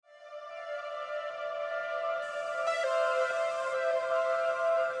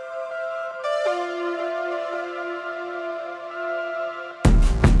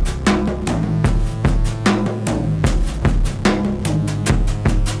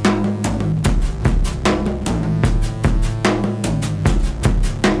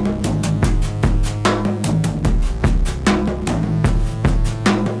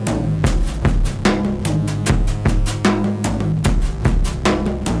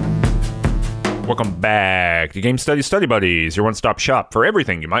Welcome back to Game Studies Study Buddies, your one-stop shop for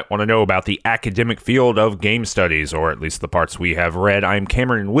everything you might want to know about the academic field of game studies, or at least the parts we have read. I'm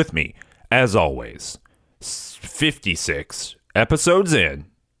Cameron, and with me, as always, 56 episodes in,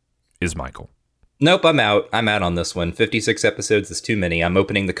 is Michael. Nope, I'm out. I'm out on this one. 56 episodes is too many. I'm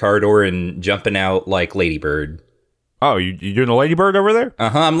opening the car door and jumping out like Ladybird. Oh, you doing a Ladybird over there?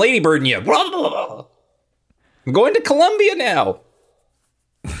 Uh-huh, I'm Ladybirding you. Blah, blah, blah. I'm going to Columbia now.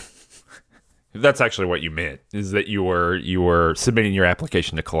 That's actually what you meant, is that you were submitting your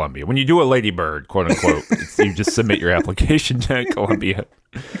application to Columbia. When you do a Ladybird, quote unquote, you just submit your application to Columbia.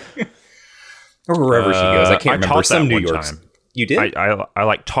 Or wherever she goes. I can't remember. Taught Some that New one York. time. You did? I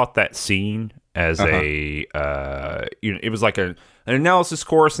like taught that scene as it was like an analysis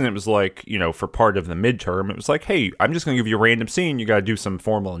course, and it was like, for part of the midterm, it was like, hey, I'm just going to give you a random scene. You got to do some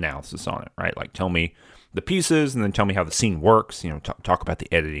formal analysis on it, right? Like tell me the pieces and then tell me how the scene works, talk about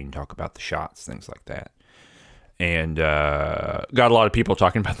the editing, talk about the shots, things like that. And got a lot of people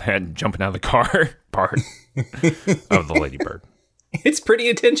talking about that and jumping out of the car part of the Ladybird. It's pretty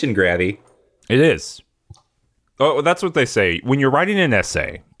attention grabby. It is. Oh, that's what they say. When you're writing an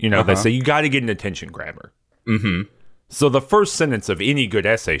essay, they say you got to get an attention grabber. Mm-hmm. So the first sentence of any good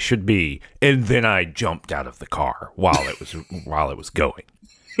essay should be, and then I jumped out of the car while it was going.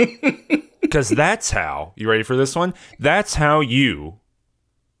 Because that's how, you ready for this one? That's how you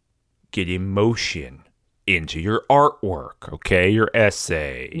get emotion into your artwork, okay? Your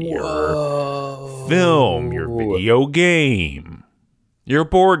essay, your film, your video game, your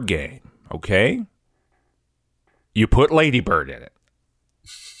board game, okay? You put Ladybird in it.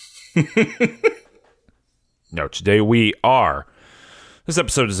 No, today this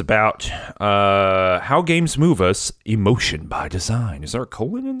episode is about how games move us, emotion by design. Is there a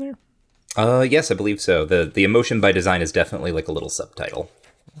colon in there? Yes, I believe so. The emotion by design is definitely like a little subtitle.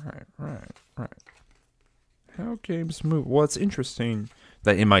 Right. How games move. Well, it's interesting,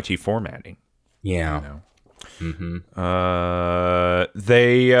 that MIT formatting. Yeah. Mm-hmm. But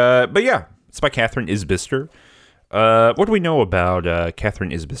yeah, it's by Catherine Isbister. What do we know about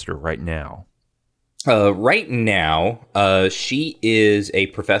Catherine Isbister right now? Right now, she is a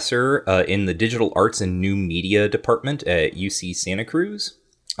professor in the Digital Arts and New Media Department at UC Santa Cruz.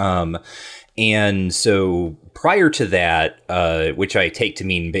 And so prior to that, which I take to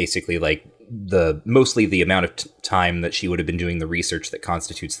mean basically like mostly the amount of time that she would have been doing the research that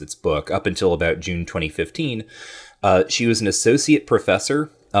constitutes this book, up until about June 2015, she was an associate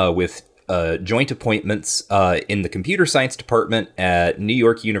professor with joint appointments in the computer science department at New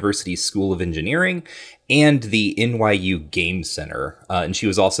York University School of Engineering and the NYU Game Center. And she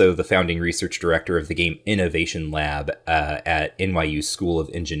was also the founding research director of the Game Innovation Lab at NYU School of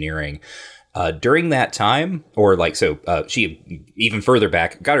Engineering. During that time, she even further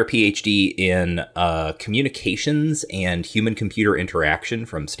back got her PhD in communications and human-computer interaction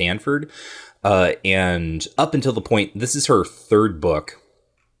from Stanford. And up until the point, this is her third book.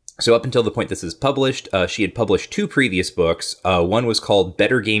 So up until the point this is published, she had published two previous books. One was called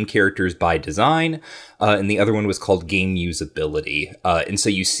Better Game Characters by Design, and the other one was called Game Usability. And so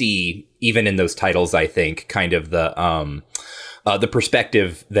you see, even in those titles, I think, kind of the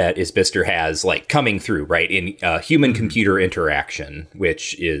perspective that Isbister has, like, coming through, right, in human-computer interaction,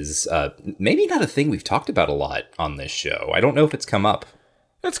 which is maybe not a thing we've talked about a lot on this show. I don't know if it's come up.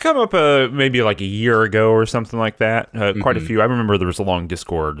 It's come up maybe like a year ago or something like that. Quite a few. I remember there was a long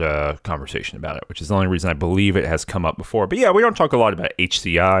Discord conversation about it, which is the only reason I believe it has come up before. But yeah, we don't talk a lot about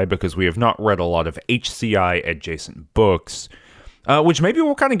HCI because we have not read a lot of HCI adjacent books, which maybe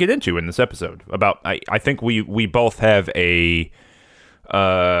we'll kind of get into in this episode. I think we both have a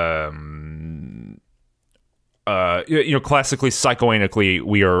classically psychoanalytically,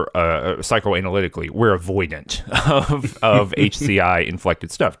 we're avoidant of HCI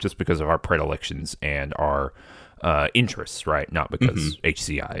inflected stuff just because of our predilections and our interests, right? Not because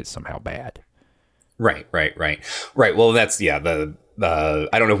HCI is somehow bad. Right. Well, that's, I don't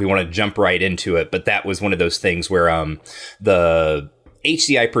know if we want to jump right into it, but that was one of those things where the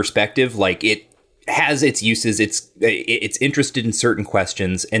HCI perspective, like, it has its uses. It's interested in certain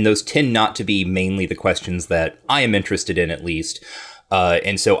questions, and those tend not to be mainly the questions that I am interested in, at least.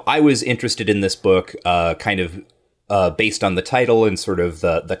 And so I was interested in this book kind of based on the title and sort of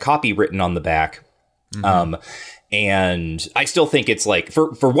the copy written on the back. And I still think it's like,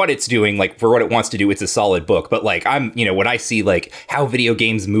 for what it's doing, like for what it wants to do, it's a solid book. But like, I'm, when I see like how video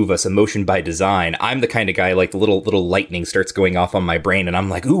games move us, emotion by design, I'm the kind of guy, like the little lightning starts going off on my brain and I'm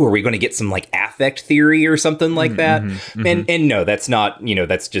like, ooh, are we going to get some like affect theory or something like that? And no, that's not,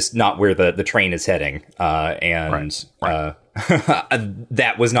 that's just not where the train is heading.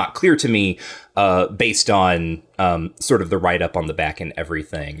 that was not clear to me based on sort of the write-up on the back and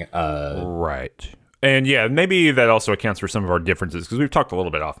everything. Right. And yeah, maybe that also accounts for some of our differences, because we've talked a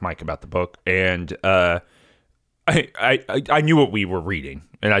little bit off mic about the book, and I knew what we were reading,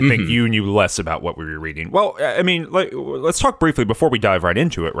 and I think you knew less about what we were reading. Well, I mean, let's talk briefly before we dive right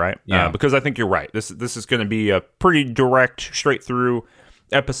into it, right? Yeah. Because I think you're right. This is going to be a pretty direct, straight through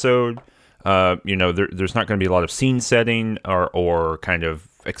episode. There's not going to be a lot of scene setting or kind of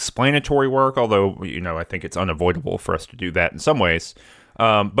explanatory work, although, I think it's unavoidable for us to do that in some ways.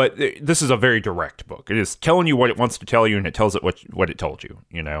 But this is a very direct book. It is telling you what it wants to tell you, and it tells it what it told you,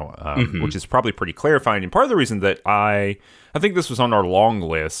 which is probably pretty clarifying. And part of the reason that I think this was on our long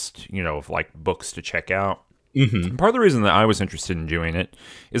list, of like books to check out. Mm-hmm. Part of the reason that I was interested in doing it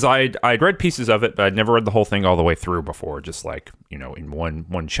is I'd read pieces of it, but I'd never read the whole thing all the way through before, just like, in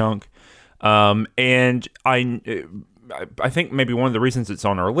one chunk. And I think maybe one of the reasons it's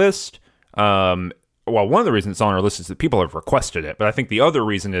on our list, one of the reasons it's on our list is that people have requested it, but I think the other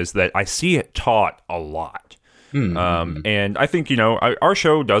reason is that I see it taught a lot. Mm-hmm. And I think, our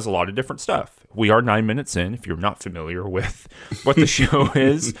show does a lot of different stuff. We are 9 minutes in. If you're not familiar with what the show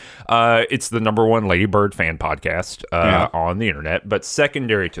is, it's the #1 Lady Bird fan podcast on the internet. But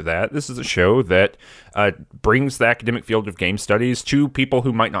secondary to that, this is a show that brings the academic field of game studies to people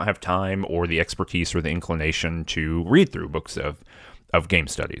who might not have time or the expertise or the inclination to read through books of game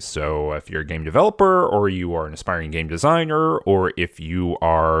studies. So if you're a game developer, or you are an aspiring game designer, or if you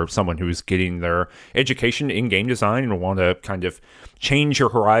are someone who's getting their education in game design and want to kind of change your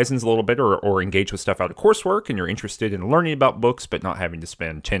horizons a little bit, or engage with stuff out of coursework, and you're interested in learning about books but not having to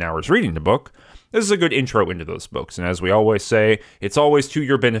spend 10 hours reading the book, this is a good intro into those books. And as we always say, it's always to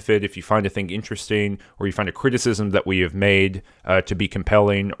your benefit if you find a thing interesting, or you find a criticism that we have made to be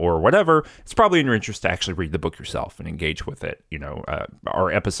compelling or whatever. It's probably in your interest to actually read the book yourself and engage with it.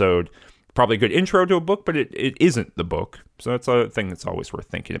 Our episode, probably a good intro to a book, but it isn't the book. So that's a thing that's always worth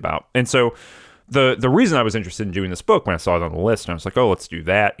thinking about. And so the reason I was interested in doing this book, when I saw it on the list, and I was like, oh, let's do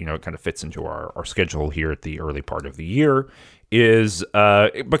that. It kind of fits into our schedule here at the early part of the year, is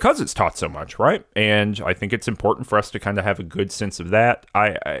because it's taught so much, right? And I think it's important for us to kind of have a good sense of that.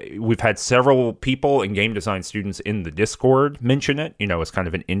 We've had several people and game design students in the Discord mention it, as kind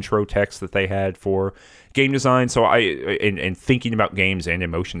of an intro text that they had for game design. So and thinking about games and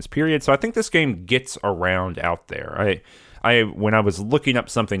emotions, period. So I think this game gets around out there. When I was looking up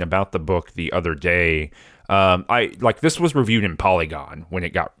something about the book the other day, this was reviewed in Polygon when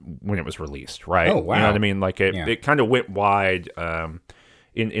it was released, right? Oh, wow. You know what I mean? It kind of went wide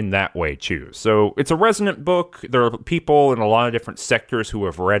in that way too. So it's a resonant book. There are people in a lot of different sectors who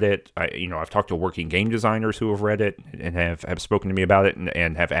have read it. I've talked to working game designers who have read it and have spoken to me about it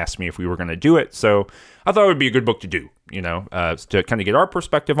and have asked me if we were going to do it. So I thought it would be a good book to do, to kind of get our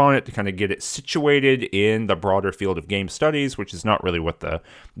perspective on it, to kind of get it situated in the broader field of game studies, which is not really what the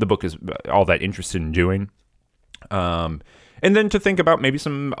book is all that interested in doing. And then to think about maybe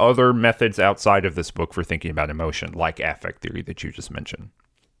some other methods outside of this book for thinking about emotion, like affect theory that you just mentioned.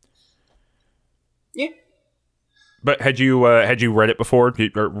 Yeah. But had you read it before?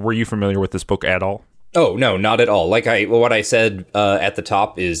 Or were you familiar with this book at all? Oh, no, not at all. What I said at the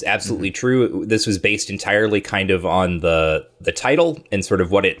top is absolutely true. This was based entirely kind of on the title and sort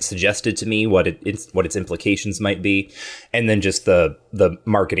of what it suggested to me, what its implications might be, and then just the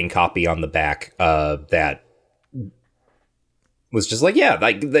marketing copy on the back that was just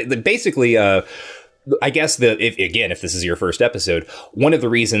basically. I guess if this is your first episode, one of the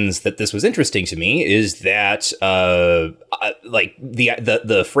reasons that this was interesting to me is that the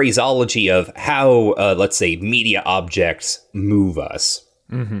phraseology of how let's say media objects move us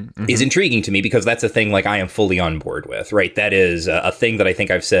is intriguing to me, because that's a thing I am fully on board with, right? That is a thing that I think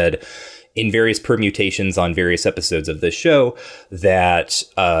I've said in various permutations on various episodes of this show, that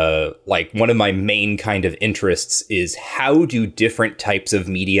one of my main kind of interests is how do different types of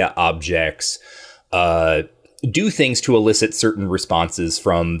media objects do things to elicit certain responses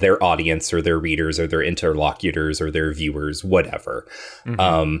from their audience or their readers or their interlocutors or their viewers, whatever.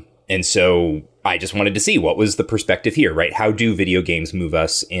 Mm-hmm. And so I just wanted to see what was the perspective here, right? How do video games move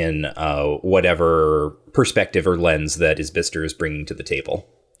us in whatever perspective or lens that Isbister is bringing to the table?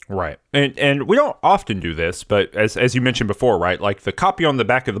 Right. And we don't often do this, but as you mentioned before, right, the copy on the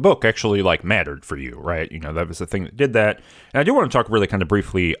back of the book actually mattered for you, right? That was the thing that did that. And I do want to talk really kind of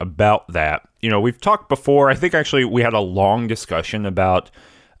briefly about that. We've talked before, I think actually we had a long discussion about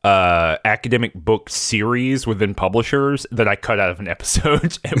academic book series within publishers that I cut out of an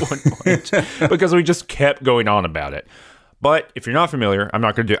episode at one point because we just kept going on about it. But if you're not familiar, I'm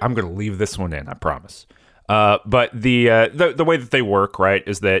going to leave this one in, I promise. But the way that they work, right,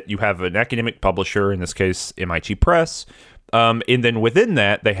 is that you have an academic publisher, in this case, MIT Press. And then within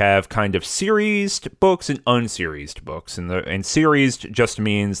that, they have kind of seriesed books and unseriesed books. And seriesed just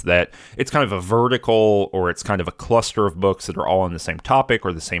means that it's kind of a vertical, or it's kind of a cluster of books that are all on the same topic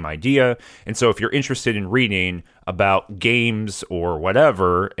or the same idea. And so if you're interested in reading about games or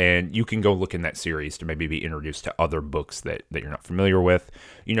whatever, and you can go look in that series to maybe be introduced to other books that you're not familiar with.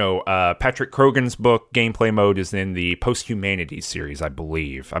 Patrick Krogan's book, Gameplay Mode, is in the Post-Humanities series, I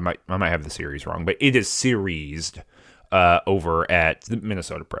believe. I might have the series wrong, but it is seriesed over at the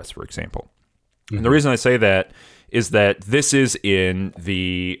Minnesota Press, for example. Mm-hmm. And the reason I say that is that this is in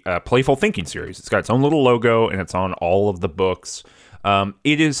the Playful Thinking series. It's got its own little logo, and it's on all of the books.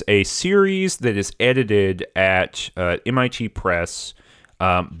 It is a series that is edited at MIT Press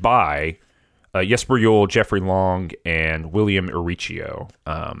by Jesper Juhl, Jeffrey Long, and William Ericcio.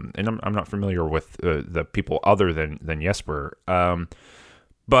 And I'm not familiar with the people other than Jesper.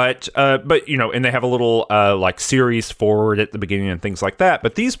 But and they have a little like series forward at the beginning and things like that.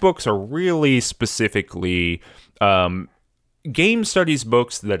 But these books are really specifically game studies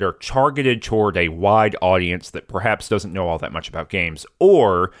books that are targeted toward a wide audience that perhaps doesn't know all that much about games,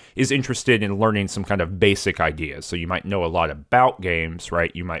 or is interested in learning some kind of basic ideas. So you might know a lot about games,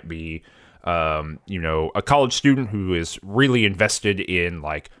 right? You might be, a college student who is really invested in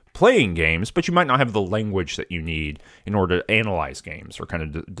like playing games, but you might not have the language that you need in order to analyze games or kind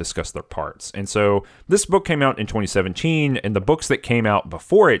of discuss their parts. And so this book came out in 2017, and the books that came out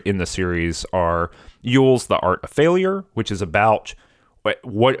before it in the series are Juhl's The Art of Failure, which is about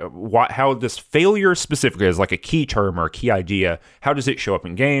how this failure specifically is like a key term or a key idea. How does it show up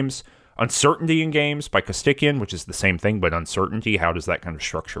in games? Uncertainty in Games by Kostikian, which is the same thing, but uncertainty. How does that kind of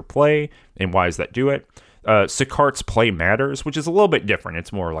structure play, and why does that do it? Sickart's Play Matters, which is a little bit different.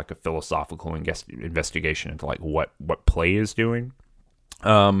 It's more like a philosophical investigation into like what play is doing.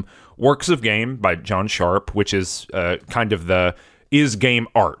 Works of Game by John Sharp, which is kind of is game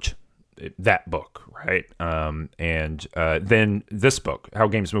art, that book, right? And then this book, How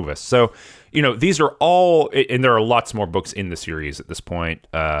Games Move Us. So, these are all, and there are lots more books in the series at this point.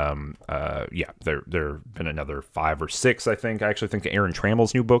 There have been another 5 or 6, I think. I actually think Aaron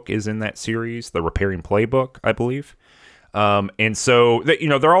Trammell's new book is in that series, the Repairing Play book, I believe. And so, they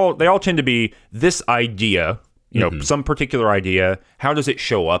all tend to be this idea, some particular idea. How does it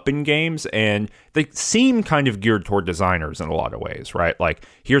show up in games? And they seem kind of geared toward designers in a lot of ways, right? Like,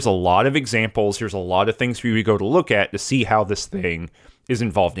 here's a lot of examples. Here's a lot of things for you to go to look at to see how this thing is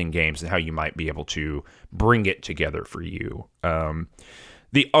involved in games and how you might be able to bring it together for you.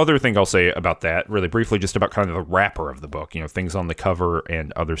 The other thing I'll say about that, really briefly, just about kind of the wrapper of the book, things on the cover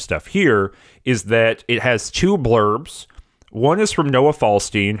and other stuff here, is that it has 2 blurbs. One is from Noah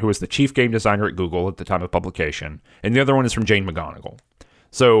Falstein, who was the chief game designer at Google at the time of publication, and the other one is from Jane McGonigal.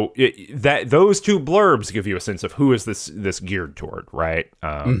 So those 2 blurbs give you a sense of who is this geared toward, right?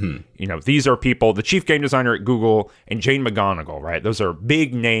 These are people, the chief game designer at Google and Jane McGonigal, right? Those are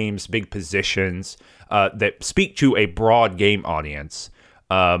big names, big positions that speak to a broad game audience,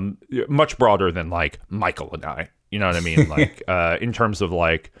 much broader than like Michael and I. You know what I mean? Like in terms of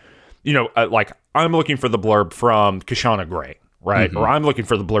like, like I'm looking for the blurb from Kashana Gray, right? Mm-hmm. Or I'm looking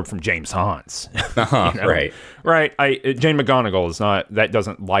for the blurb from James Hans. Right. Right. Jane McGonigal is not, that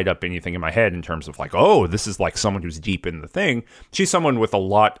doesn't light up anything in my head in terms of like, oh, this is like someone who's deep in the thing. She's someone with a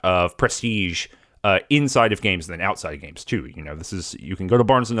lot of prestige inside of games and then outside of games too. You can go to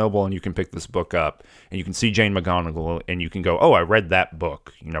Barnes & Noble and you can pick this book up and you can see Jane McGonigal and you can go, oh, I read that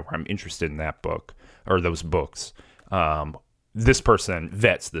book, I'm interested in that book or those books. This person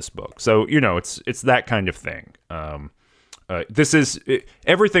vets this book. So, it's that kind of thing. This is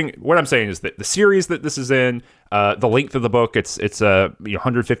everything. What I'm saying is that the series that this is in, the length of the book, it's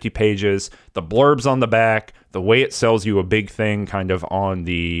 150 pages, the blurbs on the back, the way it sells you a big thing kind of on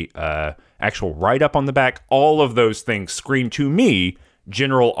the actual write-up on the back, all of those things scream to me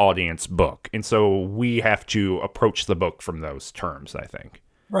general audience book. And so we have to approach the book from those terms, I think.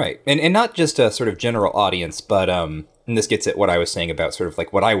 Right. And not just a sort of general audience, but and this gets at what I was saying about sort of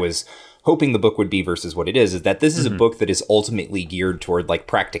like what I was hoping the book would be versus what it is that this is a book that is ultimately geared toward like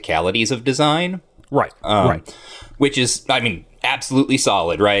practicalities of design. Right. Right. Which is, I mean, absolutely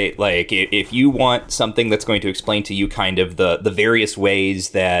solid, right? Like if you want something that's going to explain to you kind of the various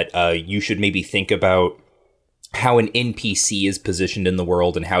ways that you should maybe think about how an NPC is positioned in the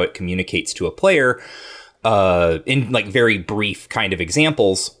world and how it communicates to a player, in like very brief kind of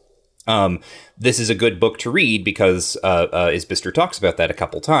examples, This is a good book to read because Isbister talks about that a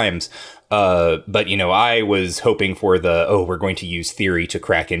couple times. But, you know, I was hoping for we're going to use theory to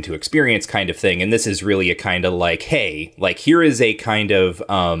crack into experience kind of thing. And this is really a kind of like, hey, like, here is a kind of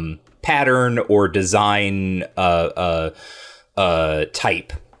pattern or design type,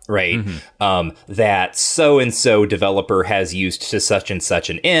 right? That so-and-so developer has used to such and such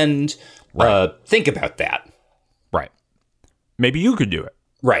an end. Right. Think about that. Right. Maybe you could do it.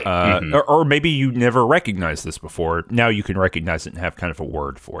 Right. Or maybe you never recognized this before. Now you can recognize it and have kind of a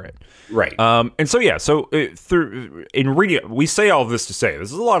word for it. Right. And so, yeah, in reading, we say all of this to say,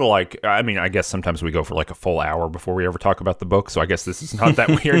 this is a lot of like, I mean, I guess sometimes we go for like a full hour before we ever talk about the book. So I guess this is not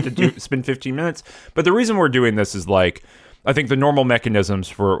that weird to spend 15 minutes. But the reason we're doing this is like, I think the normal mechanisms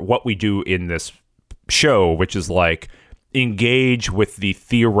for what we do in this show, which is like, engage with the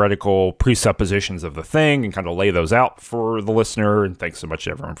theoretical presuppositions of the thing and kind of lay those out for the listener. And thanks so much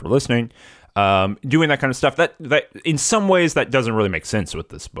to everyone for listening. Doing that kind of stuff that in some ways that doesn't really make sense with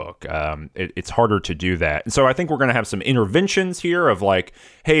this book. It's harder to do that. And so I think we're going to have some interventions here of like,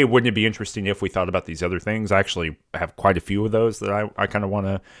 hey, wouldn't it be interesting if we thought about these other things? I actually have quite a few of those that I kind of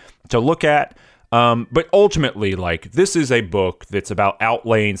want to look at. But ultimately, like, this is a book that's about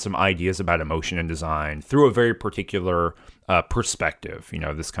outlaying some ideas about emotion and design through a very particular perspective, you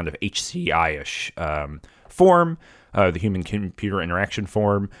know, this kind of HCI-ish form, the human-computer interaction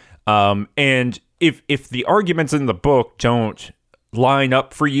form. And if the arguments in the book don't line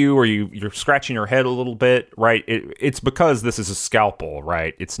up for you, or you're scratching your head a little bit, right, it's because this is a scalpel,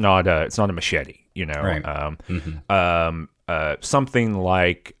 right? It's not a machete, you know? Right. Something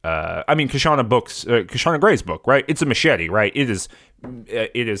like, I mean, Kashana Gray's book, right? It's a machete, right? It is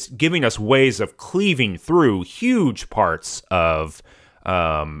giving us ways of cleaving through huge parts of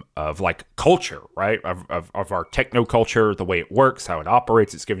like culture, right? Of our techno culture, the way it works, how it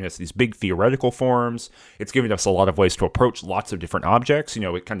operates. It's giving us these big theoretical forms. It's giving us a lot of ways to approach lots of different objects. You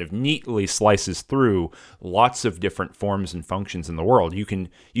know, it kind of neatly slices through lots of different forms and functions in the world. You can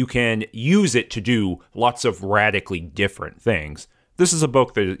use it to do lots of radically different things. This is a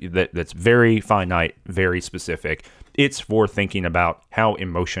book that's very finite, very specific. It's for thinking about how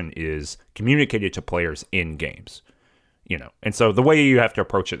emotion is communicated to players in games. You know, and so the way you have to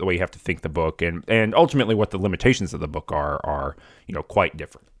approach it, the way you have to think the book, and ultimately what the limitations of the book are you know, quite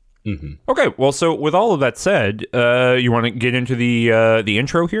different. Okay, well, so with all of that said, you want to get into the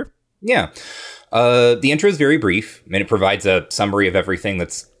intro here? Yeah. The intro is very brief, and it provides a summary of everything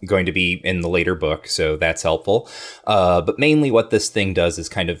that's going to be in the later book, so that's helpful. But mainly what this thing does is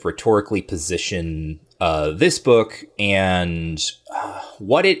kind of rhetorically position this book and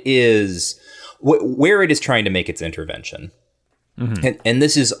what it is, where it is trying to make its intervention. And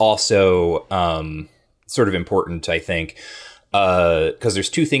this is also sort of important, I think, because there's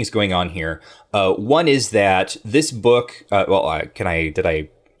two things going on here. One is that this book,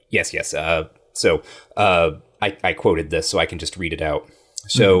 yes. So I quoted this, so I can just read it out.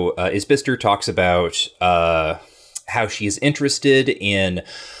 So Isbister talks about how she is interested in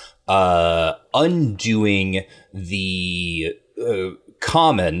undoing the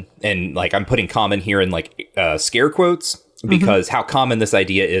common, and like I'm putting common here in like scare quotes, because how common this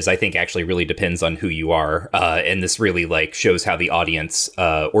idea is, I think, actually really depends on who you are. And this really like shows how the audience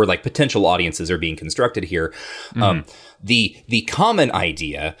or like potential audiences are being constructed here. The common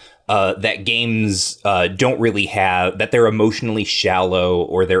idea that games don't really have, that they're emotionally shallow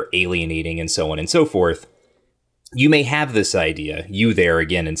or they're alienating and so on and so forth. You may have this idea, you there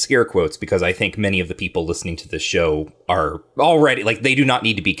again in scare quotes, because I think many of the people listening to this show are already, like, they do not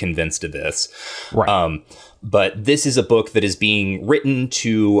need to be convinced of this. Right. But this is a book that is being written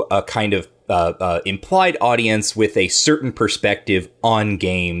to a kind of implied audience with a certain perspective on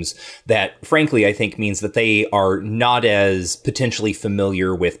games that, frankly, I think means that they are not as potentially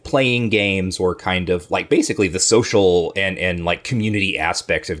familiar with playing games or kind of like basically the social and like community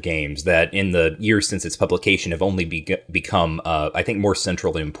aspects of games that in the years since its publication have only become, I think, more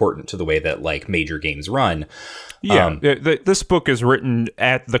central and important to the way that like major games run. Yeah, this book is written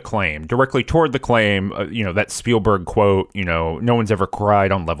at the claim, directly toward the claim, you know, that Spielberg quote, you know, no one's ever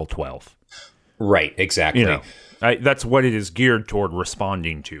cried on level 12. Right, exactly. You know, that's what it is geared toward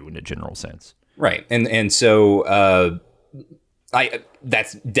responding to in a general sense. Right, and so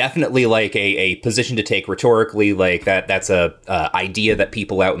that's definitely like a position to take rhetorically, like that's a idea that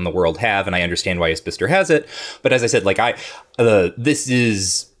people out in the world have, and I understand why Isbister has it. But as I said, like this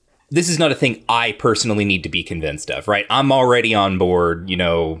is this is not a thing I personally need to be convinced of, right? I'm already on board,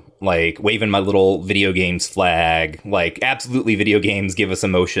 like waving my little video games flag, like absolutely video games give us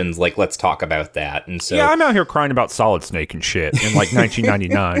emotions, like let's talk about that. And so yeah, I'm out here crying about Solid Snake and shit in like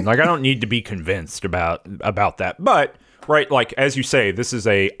 1999. Like I don't need to be convinced about that. But right, like as you say, this is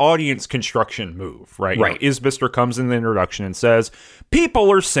a audience construction move, right? Right. Isbister comes in the introduction and says,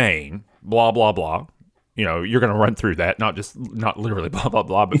 people are saying blah blah blah. You're going to run through that, not literally blah, blah,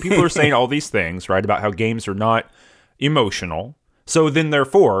 blah, but people are saying all these things, right, about how games are not emotional. So then,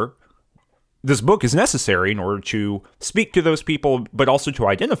 therefore, this book is necessary in order to speak to those people, but also to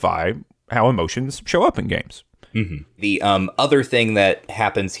identify how emotions show up in games. Mm-hmm. The other thing that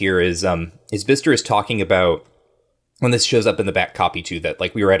happens here is Bister is talking about, when this shows up in the back copy too, that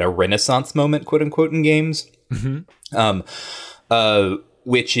like we were at a renaissance moment, quote unquote, in games,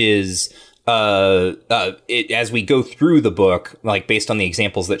 which is... as we go through the book, like based on the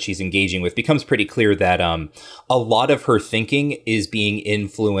examples that she's engaging with, becomes pretty clear that a lot of her thinking is being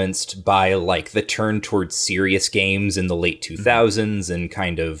influenced by like the turn towards serious games in the late 2000s and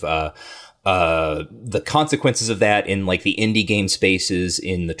kind of the consequences of that in like the indie game spaces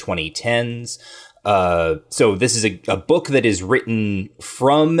in the 2010s. So this is a book that is written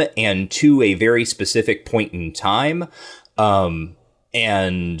from and to a very specific point in time,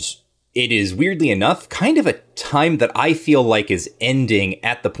 and it is, weirdly enough, kind of a time that I feel like is ending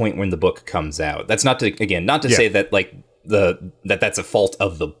at the point when the book comes out. That's not to say that like that's a fault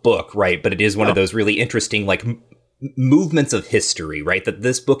of the book, right? But it is one of those really interesting like movements of history, right? That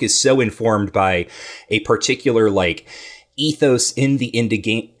this book is so informed by a particular like ethos in the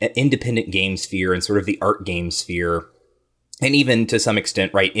independent game sphere and sort of the art game sphere, and even to some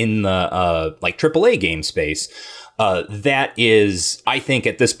extent, right, in the like AAA game space. That is, I think,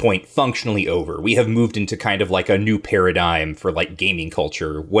 at this point, functionally over. We have moved into kind of like a new paradigm for like gaming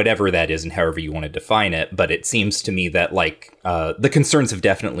culture, whatever that is and however you want to define it. But it seems to me that like the concerns have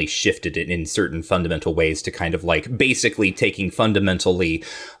definitely shifted it in certain fundamental ways to kind of like basically taking fundamentally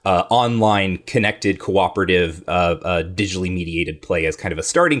online connected cooperative digitally mediated play as kind of a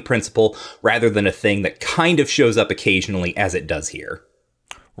starting principle rather than a thing that kind of shows up occasionally as it does here.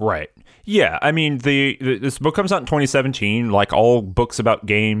 Right. Yeah, I mean, this book comes out in 2017. Like all books about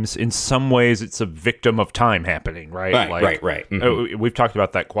games, in some ways, it's a victim of time happening, right? Right. Mm-hmm. We've talked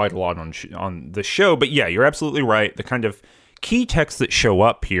about that quite a lot on the show. But yeah, you're absolutely right. The kind of key texts that show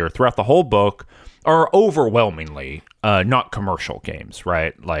up here throughout the whole book are overwhelmingly not commercial games,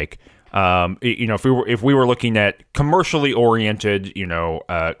 right? Like, if we were looking at commercially oriented,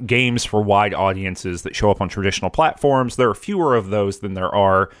 games for wide audiences that show up on traditional platforms, there are fewer of those than there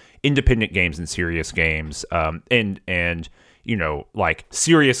are independent games and serious games, and like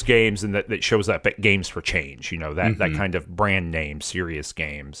serious games and that shows up at Games for Change, that kind of brand name, serious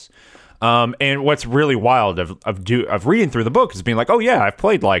games. And what's really wild of reading through the book is being like, oh yeah, I've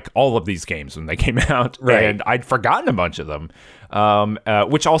played like all of these games when they came out, right, and I'd forgotten a bunch of them,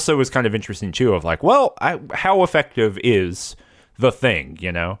 which also is kind of interesting too. Of like, well, how effective is the thing,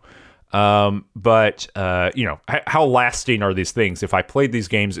 But how lasting are these things? If I played these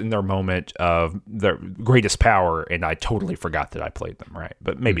games in their moment of their greatest power and I totally forgot that I played them, right?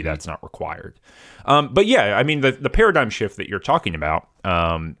 But maybe that's not required. But yeah, I mean, the paradigm shift that you're talking about,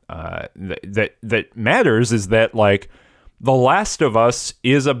 that matters is that like The Last of Us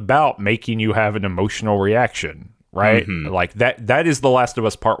is about making you have an emotional reaction, right? Mm-hmm. Like that is The Last of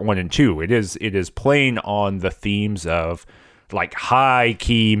Us Part 1 and 2. It is playing on the themes of like high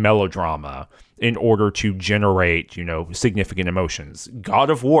key melodrama in order to generate, significant emotions. God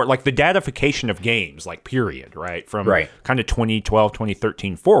of War, like the datification of games, like period, right? From kind of 2012,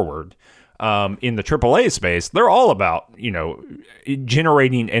 2013 forward, in the AAA space, they're all about,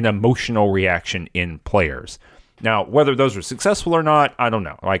 generating an emotional reaction in players. Now, whether those are successful or not, I don't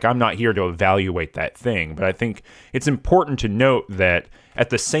know. Like, I'm not here to evaluate that thing, but I think it's important to note that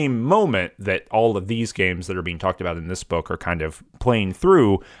at the same moment that all of these games that are being talked about in this book are kind of playing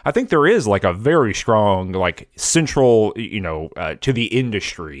through, I think there is like a very strong, like central, to the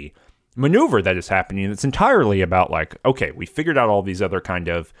industry maneuver that is happening. It's entirely about like, okay, we figured out all these other kind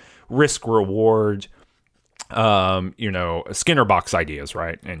of risk reward, Skinner box ideas,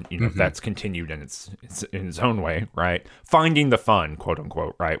 right? And if that's continued in its own way, right? Finding the fun, quote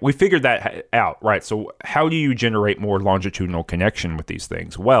unquote, right? We figured that out, right? So how do you generate more longitudinal connection with these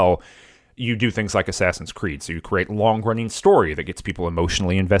things? Well, you do things like Assassin's Creed. So you create long-running story that gets people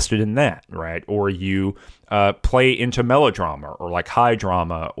emotionally invested in that, right? Or you play into melodrama or like high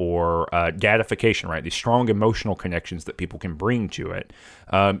drama or datification, right? These strong emotional connections that people can bring to it.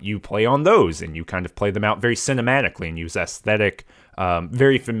 You play on those and you kind of play them out very cinematically and use aesthetic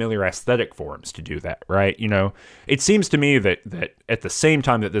very familiar aesthetic forms to do that, right? You know, it seems to me that at the same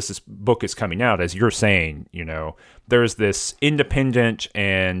time that book is coming out, as you're saying, you know, there's this independent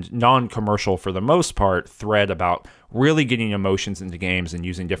and non-commercial, for the most part, thread about really getting emotions into games and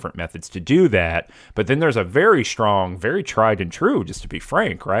using different methods to do that. But then there's a very strong, very tried and true, just to be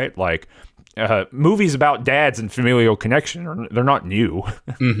frank, right? Like, movies about dads and familial connection they're not new.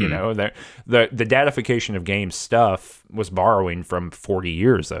 You know, the dadification of game stuff was borrowing from 40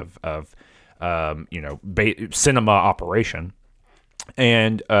 years of you know, cinema operation.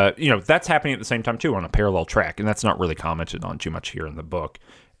 And you know, that's happening at the same time too, on a parallel track, and that's not really commented on too much here in the book,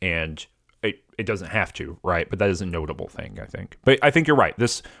 and it doesn't have to, right? But that is a notable thing, I think. But I think you're right.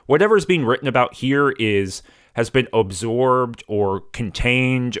 This, whatever's being written about here, has been absorbed or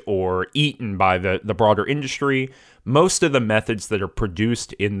contained or eaten by the broader industry. Most of the methods that are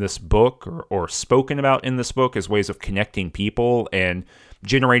produced in this book or spoken about in this book as ways of connecting people and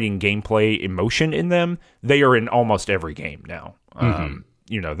generating gameplay emotion in them, they are in almost every game now.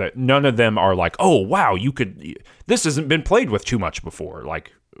 You know, that none of them are like, oh, wow, this hasn't been played with too much before.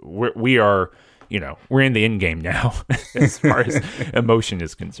 Like, we are, you know, we're in the end game now as far as emotion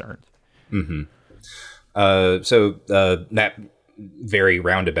is concerned. So that very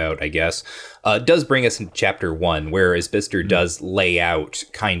roundabout, I guess, does bring us into chapter 1, where Isbister does lay out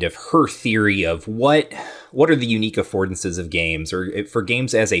kind of her theory of what are the unique affordances of games, or for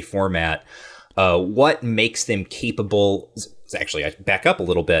games as a format, what makes them capable. Actually, I back up a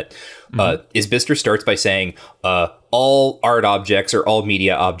little bit. Isbister starts by saying all art objects or all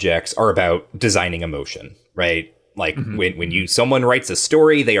media objects are about designing emotion, right? Like when someone writes a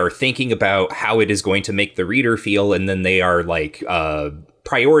story, they are thinking about how it is going to make the reader feel, and then they are like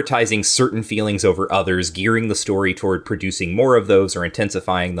prioritizing certain feelings over others, gearing the story toward producing more of those or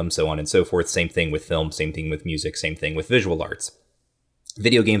intensifying them, so on and so forth. Same thing with film, same thing with music, same thing with visual arts.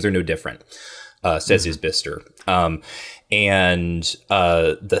 Video games are no different, says Isbister. And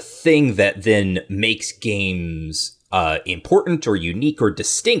the thing that then makes games important or unique or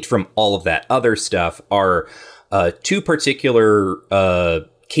distinct from all of that other stuff are two particular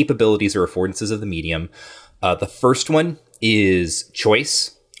capabilities or affordances of the medium. The first one is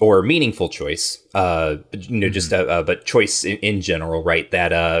choice, or meaningful choice, but choice in general, right?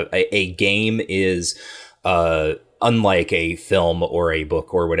 That a game is, unlike a film or a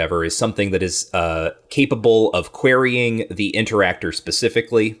book or whatever, is something that is capable of querying the interactor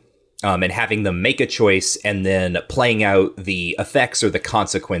specifically, and having them make a choice and then playing out the effects or the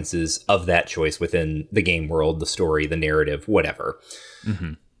consequences of that choice within the game world, the story, the narrative, whatever.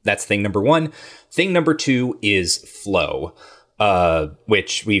 That's thing number one. Thing number two is flow,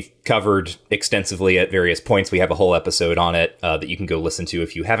 which we've covered extensively at various points. We have a whole episode on it that you can go listen to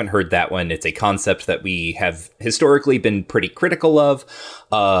if you haven't heard that one. It's a concept that we have historically been pretty critical of,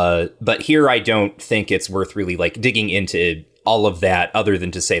 but here I don't think it's worth really like digging into all of that, other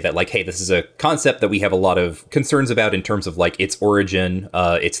than to say that, like, hey, this is a concept that we have a lot of concerns about in terms of like its origin,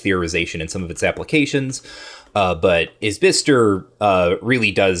 its theorization, and some of its applications. But Isbister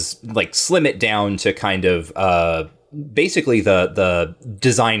really does like slim it down to kind of basically the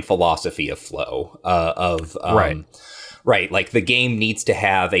design philosophy of flow, right. Like the game needs to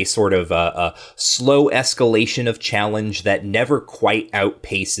have a sort of a slow escalation of challenge that never quite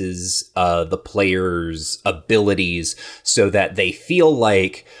outpaces the player's abilities, so that they feel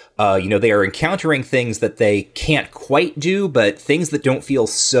like they are encountering things that they can't quite do, but things that don't feel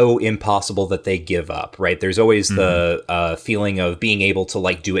so impossible that they give up, right? There's always the feeling of being able to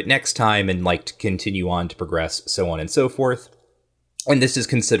like do it next time and like to continue on to progress, so on and so forth. And this is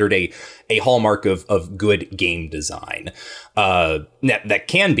considered a hallmark of good game design. That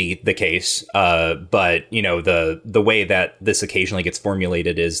can be the case, but the way that this occasionally gets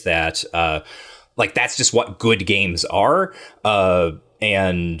formulated is that like that's just what good games are.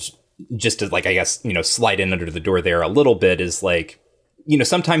 And just to like, I guess, slide in under the door there a little bit is like,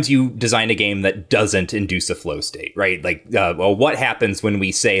 sometimes you design a game that doesn't induce a flow state, right? Like, well, what happens when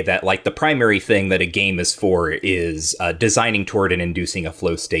we say that like the primary thing that a game is for is designing toward and inducing a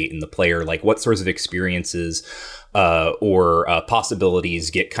flow state in the player? Like what sorts of experiences or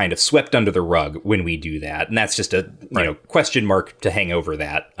possibilities get kind of swept under the rug when we do that? And that's just a question mark to hang over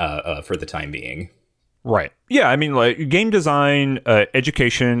that for the time being. Right. Yeah. I mean, like game design,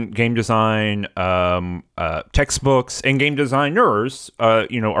 education, game design, textbooks, and game designers,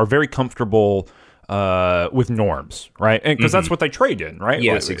 are very comfortable with norms, right? And because that's what they trade in, right?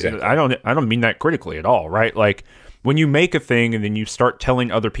 Yes, like, exactly. I don't mean that critically at all, right? Like when you make a thing and then you start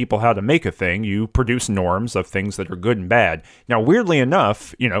telling other people how to make a thing, you produce norms of things that are good and bad. Now, weirdly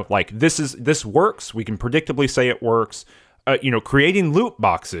enough, like this works. We can predictably say it works. creating loot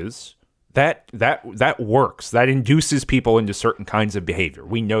boxes, that works. That induces people into certain kinds of behavior.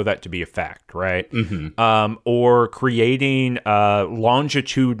 We know that to be a fact, right? Or creating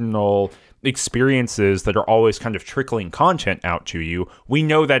longitudinal experiences that are always kind of trickling content out to you. We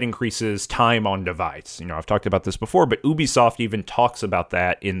know that increases time on device. I've talked about this before, but Ubisoft even talks about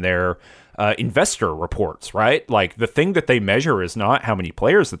that in their investor reports, right? Like, the thing that they measure is not how many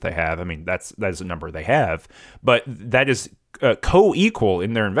players that they have. I mean, that is a number they have, but that is co-equal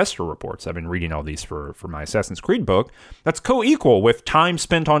in their investor reports. I've been reading all these for my Assassin's Creed book. That's co-equal with time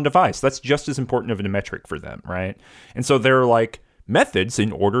spent on device. That's just as important of a metric for them, right? And so they're like methods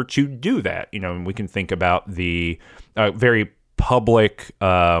in order to do that. And we can think about the very public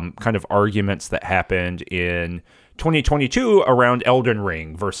kind of arguments that happened in 2022 around Elden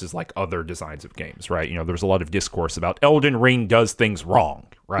Ring versus like other designs of games, right? There was a lot of discourse about Elden Ring does things wrong,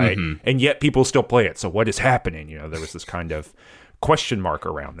 right? And yet people still play it. So what is happening? There was this kind of question mark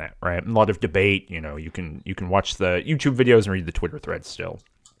around that, right? And a lot of debate. You can watch the YouTube videos and read the Twitter threads still.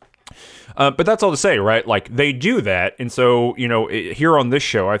 But that's all to say, right? Like, they do that. And so, here on this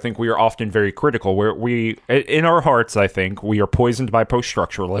show, I think we are often very critical, where we, in our hearts, I think we are poisoned by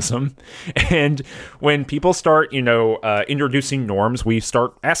post-structuralism. And when people start, introducing norms, we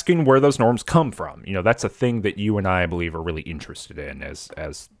start asking where those norms come from. That's a thing that you and I believe are really interested in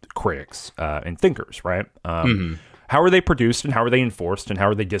as critics and thinkers, right? How are they produced, and how are they enforced, and how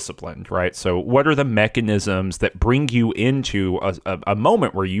are they disciplined, right? So what are the mechanisms that bring you into a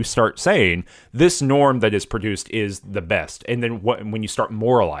moment where you start saying this norm that is produced is the best? And then when you start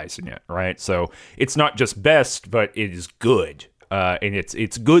moralizing it, right? So it's not just best, but it is good. And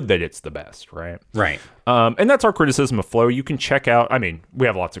it's good that it's the best, right? Right. And that's our criticism of Flow. You can check out, I mean, we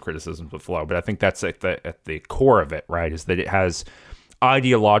have lots of criticisms of Flow, but I think that's at the core of it, right? Is that it has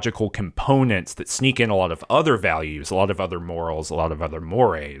ideological components that sneak in a lot of other values, a lot of other morals, a lot of other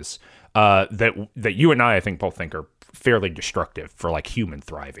mores that you and I think both think are fairly destructive for like human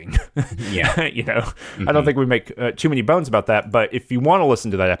thriving. Yeah. I don't think we make too many bones about that. But if you want to listen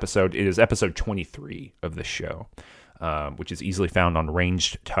to that episode, it is episode 23 of this show, which is easily found on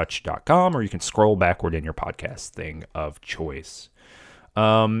rangedtouch.com, or you can scroll backward in your podcast thing of choice.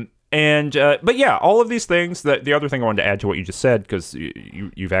 But yeah, all of these things. That the other thing I wanted to add to what you just said, because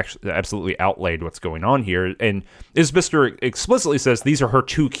you've actually absolutely outlaid what's going on here, and Isbister explicitly says these are her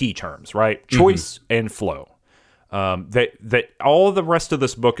two key terms, right? Choice and flow. That all the rest of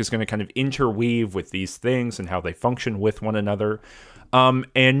this book is going to kind of interweave with these things and how they function with one another.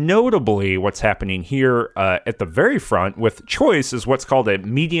 And notably, what's happening here at the very front with choice is what's called a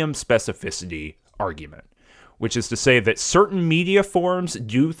medium specificity argument, which is to say that certain media forms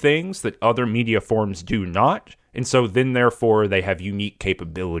do things that other media forms do not. And so then, therefore, they have unique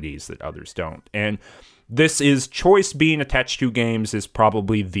capabilities that others don't. And this is choice being attached to games is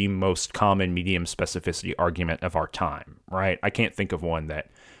probably the most common medium specificity argument of our time, right? I can't think of one that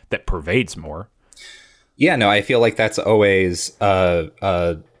pervades more. Yeah, no, I feel like that's always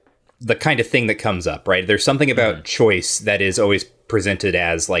the kind of thing that comes up, right? There's something about choice that is always presented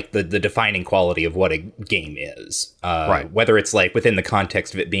as like the defining quality of what a game is, right? Whether it's like within the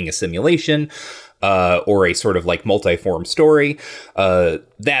context of it being a simulation or a sort of like multi-form story.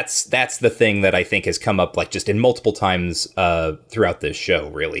 That's the thing that I think has come up like just in multiple times throughout this show,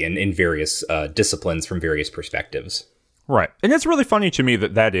 really, and in various disciplines from various perspectives. Right. And it's really funny to me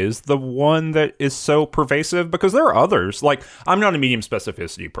that is the one that is so pervasive, because there are others. Like, I'm not a medium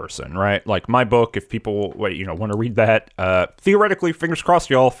specificity person, right? Like, my book, if people want to read that, theoretically, fingers crossed,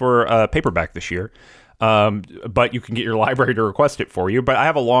 y'all, for paperback this year. But you can get your library to request it for you. But I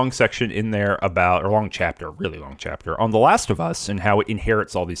have a long section in there about, or really long chapter, on The Last of Us and how it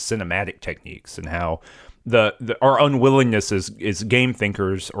inherits all these cinematic techniques, and how our unwillingness as game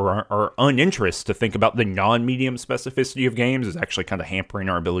thinkers, or our uninterest to think about the non-medium specificity of games, is actually kind of hampering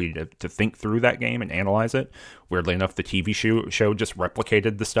our ability to think through that game and analyze it. Weirdly enough, the TV show just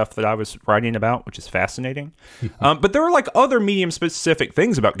replicated the stuff that I was writing about, which is fascinating. But there are like other medium specific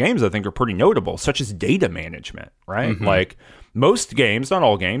things about games I think are pretty notable, such as data management, right? Like, most games, not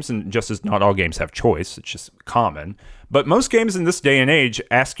all games, and just as not all games have choice, it's just common, but most games in this day and age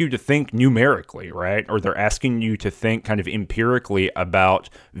ask you to think numerically, right? Or they're asking you to think kind of empirically about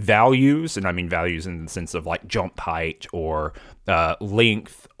values, and I mean values in the sense of like jump height, or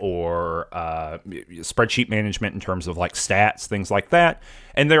length, or spreadsheet management in terms of like stats, things like that.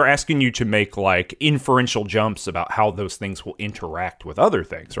 And they're asking you to make like inferential jumps about how those things will interact with other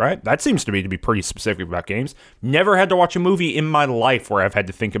things, right? That seems to me to be pretty specific about games. Never had to watch a movie in my life where I've had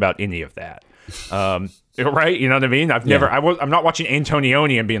to think about any of that. Right? You know what I mean? I'm not watching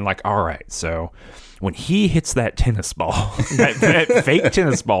Antonioni and being like, all right, so when he hits that tennis ball, that fake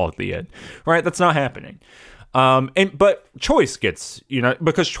tennis ball at the end, right? That's not happening. But choice gets,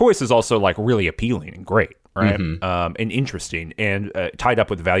 because choice is also like really appealing and great, right? And interesting and tied up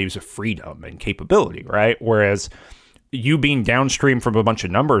with values of freedom and capability, right? Whereas you being downstream from a bunch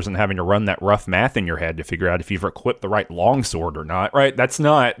of numbers and having to run that rough math in your head to figure out if you've equipped the right longsword or not, right? That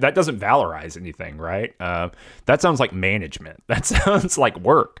doesn't valorize anything, right? That sounds like management. That sounds like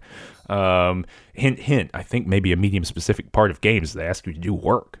work. Hint, I think maybe a medium specific part of games, they ask you to do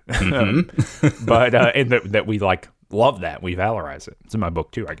work. But, and that we like love that. We valorize it. It's in my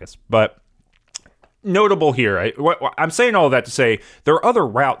book too, I guess. But notable here, I'm saying all that to say there are other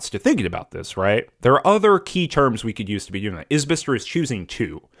routes to thinking about this, right? There are other key terms we could use to be doing that. Isbister is choosing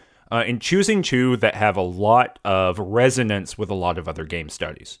two. And choosing two that have a lot of resonance with a lot of other game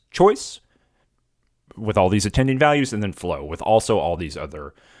studies. Choice, with all these attending values, and then flow, with also all these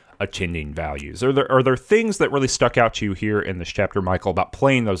other attending values. Are there things that really stuck out to you here in this chapter, Michael, about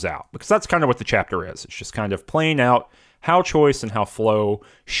playing those out? Because that's kind of what the chapter is. It's just kind of playing out how choice and how flow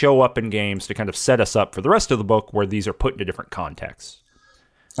show up in games to kind of set us up for the rest of the book where these are put into different contexts.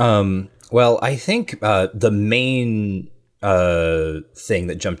 Well, I think the main thing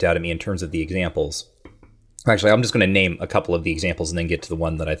that jumped out at me in terms of the examples, actually, I'm just going to name a couple of the examples and then get to the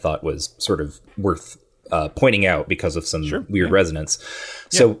one that I thought was sort of worth pointing out because of some weird resonance.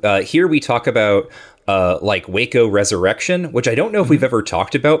 So here we talk about like Waco Resurrection, which I don't know if we've ever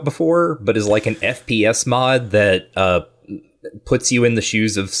talked about before, but is like an FPS mod that puts you in the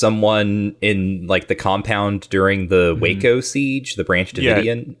shoes of someone in like the compound during the Waco siege, the Branch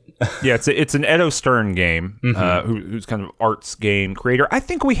Davidian. Yeah, it's an Edo Stern game, who's kind of arts game creator. I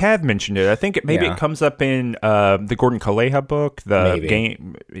think we have mentioned it. I think it comes up in the Gordon Kaleha book, the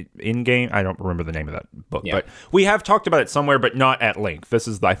game in game. I don't remember the name of that book, but we have talked about it somewhere, but not at length. This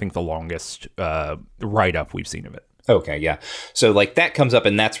is, I think, the longest write up we've seen of it. Okay, yeah. So like that comes up,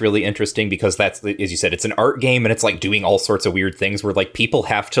 and that's really interesting because that's, as you said, it's an art game, and it's like doing all sorts of weird things where like people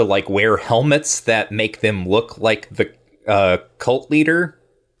have to like wear helmets that make them look like the cult leader.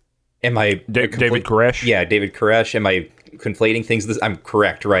 Am I David Koresh? Yeah, David Koresh. Am I conflating things? I'm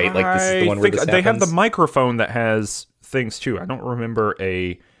correct, right? Like this is the one where this happens. They have the microphone that has things too. I don't remember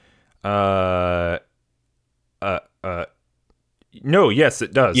no, yes,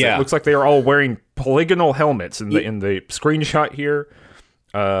 it does. Yeah. It looks like they are all wearing polygonal helmets in the screenshot here.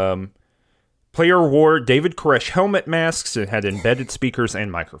 Player wore David Koresh helmet masks and had embedded speakers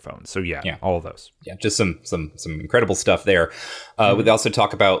and microphones. So yeah, all of those. Yeah, just some incredible stuff there. We also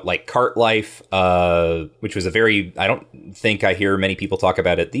talk about like Cart Life, which was I don't think I hear many people talk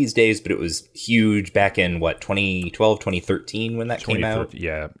about it these days, but it was huge back in 2012, 2013 when that came out.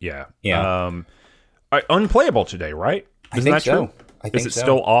 Yeah. Unplayable today, right? Isn't that true? I think so. Is it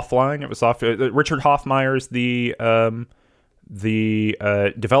still offline? It was off. Richard Hoffmeyer is the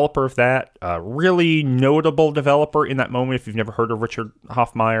developer of that, really notable developer in that moment. If you've never heard of Richard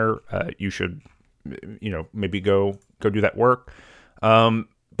Hoffmeyer, you should, maybe go do that work.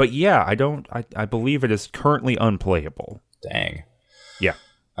 But yeah, I believe it is currently unplayable. Dang. Yeah.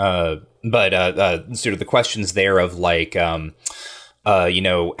 But sort of the questions there of like,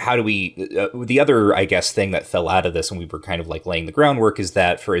 how do we, the other, I guess, thing that fell out of this when we were kind of like laying the groundwork is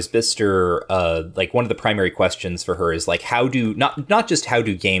that for Isbister, like one of the primary questions for her is like, not just how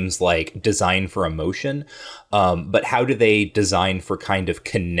do games like design for emotion, but how do they design for kind of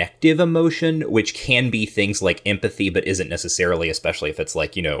connective emotion, which can be things like empathy, but isn't necessarily, especially if it's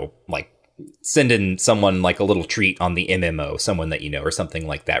like, like sending someone like a little treat on the MMO, someone that or something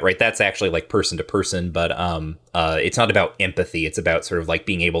like that, right? That's actually like person to person, but it's not about empathy. It's about sort of like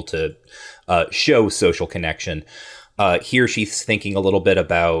being able to show social connection. Here she's thinking a little bit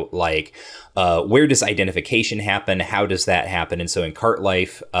about like where does identification happen? How does that happen? And so in Cart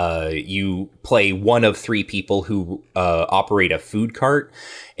Life, you play one of three people who operate a food cart,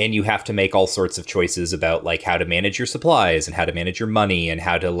 and you have to make all sorts of choices about like how to manage your supplies and how to manage your money and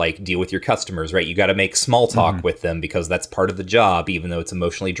how to like deal with your customers, right? You got to make small talk with them because that's part of the job, even though it's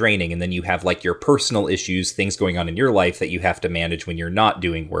emotionally draining. And then you have like your personal issues, things going on in your life that you have to manage when you're not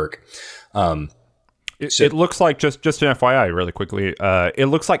doing work. It looks like, just an FYI really quickly, it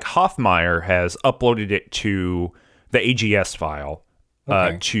looks like Hoffmeyer has uploaded it to the AGS file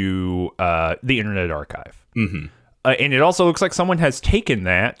to the Internet Archive. Mm-hmm. And it also looks like someone has taken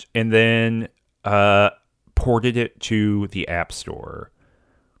that and then ported it to the App Store,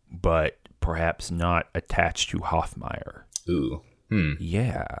 but perhaps not attached to Hoffmeyer. Ooh.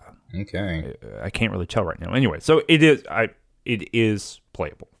 Yeah. Okay. I can't really tell right now. Anyway, so it is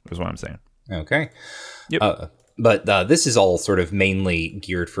playable, is what I'm saying. Okay. Yep. But this is all sort of mainly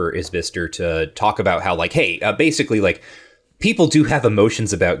geared for Isbister to talk about how, like, hey, basically, like, people do have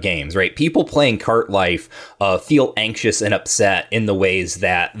emotions about games, right? People playing Cart Life feel anxious and upset in the ways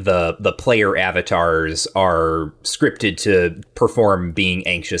that the player avatars are scripted to perform being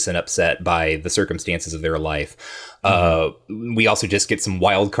anxious and upset by the circumstances of their life. We also just get some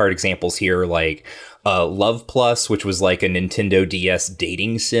wild card examples here, like Love Plus, which was like a Nintendo DS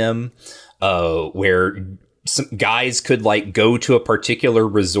dating sim, where some guys could like go to a particular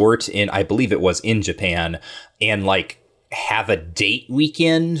resort in, I believe it was in Japan, and like have a date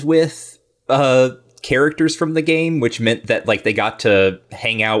weekend with characters from the game, which meant that like they got to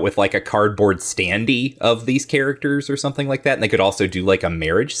hang out with like a cardboard standee of these characters or something like that. And they could also do like a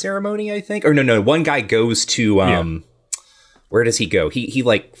marriage ceremony, I think. Or no, one guy goes to where does he go? He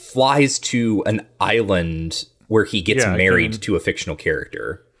like flies to an island where he gets married to a fictional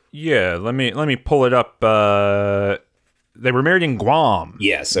character. Yeah, let me pull it up. They were married in Guam.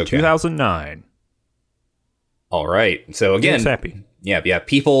 Yes, okay. 2009. All right. So again, happy. Yeah.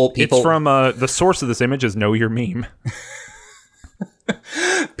 People. It's from the source of this image is Know Your Meme.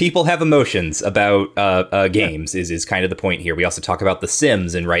 People have emotions about games. Is kind of the point here. We also talk about The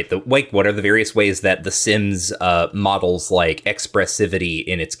Sims and what are the various ways that The Sims models like expressivity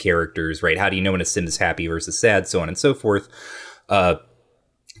in its characters. Right? How do you know when a Sim is happy versus sad? So on and so forth. But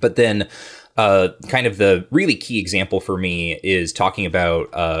then. Kind of the really key example for me is talking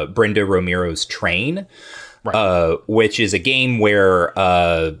about Brenda Romero's Train. Right. Which is a game where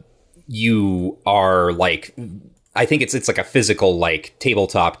you are like, I think it's like a physical like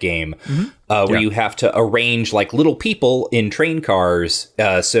tabletop game where you have to arrange like little people in train cars,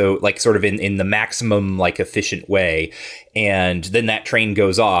 so like sort of in the maximum like efficient way, and then that train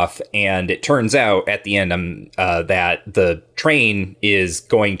goes off, and it turns out at the end that the train is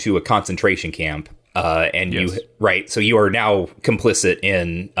going to a concentration camp. And yes. So you are now complicit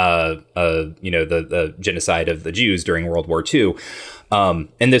in, the genocide of the Jews during World War II. And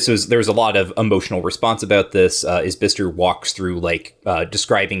there's a lot of emotional response about this. Isbister walks through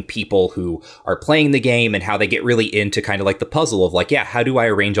describing people who are playing the game and how they get really into kind of like the puzzle of like, yeah, how do I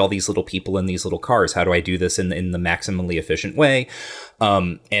arrange all these little people in these little cars? How do I do this in the maximally efficient way?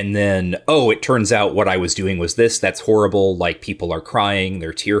 And then, it turns out what I was doing was this. That's horrible. Like people are crying,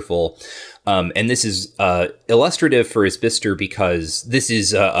 they're tearful. And this is illustrative for Isbister because this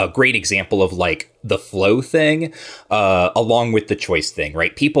is a great example of like the flow thing along with the choice thing,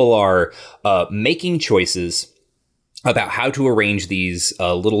 right? People are making choices about how to arrange these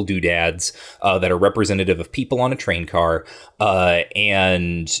little doodads that are representative of people on a train car.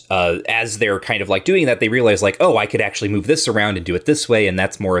 And as they're kind of like doing that, they realize like, I could actually move this around and do it this way, and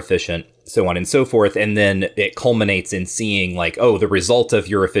that's more efficient, so on and so forth. And then it culminates in seeing like, the result of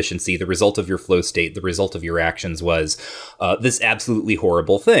your efficiency, the result of your flow state, the result of your actions was this absolutely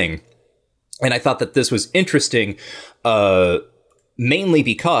horrible thing. And I thought that this was interesting, mainly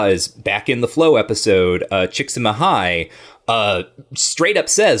because back in the Flow episode, Csikszentmihalyi straight up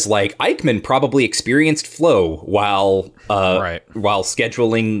says like Eichmann probably experienced Flow while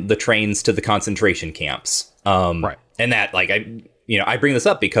scheduling the trains to the concentration camps. And that like I bring this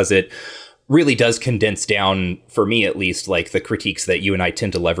up because it really does condense down, for me at least, like the critiques that you and I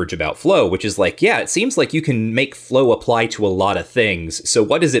tend to leverage about Flow, which is like, yeah, it seems like you can make Flow apply to a lot of things. So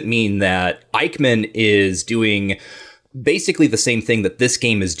what does it mean that Eichmann is doing basically the same thing that this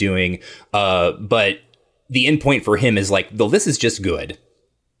game is doing, but the endpoint for him is like, well, this is just good,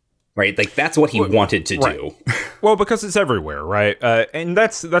 right? Like that's what he wanted to do. Well, because it's everywhere, right? And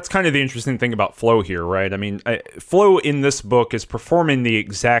that's kind of the interesting thing about Flow here, right? I mean, Flow in this book is performing the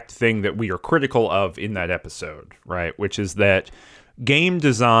exact thing that we are critical of in that episode, right? Which is that game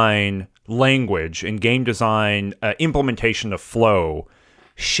design language and game design implementation of Flow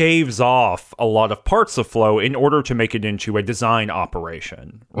shaves off a lot of parts of Flow in order to make it into a design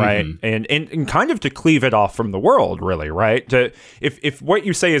operation, right? Mm-hmm. And kind of to cleave it off from the world, really, right? If what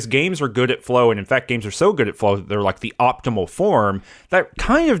you say is games are good at Flow, and in fact games are so good at Flow that they're like the optimal form, that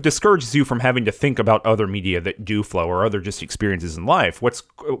kind of discourages you from having to think about other media that do Flow or other just experiences in life. What's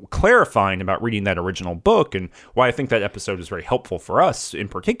clarifying about reading that original book, and why I think that episode is very helpful for us in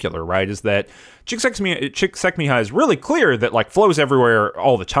particular, right, is that Csikszentmihalyi is really clear that like Flow's everywhere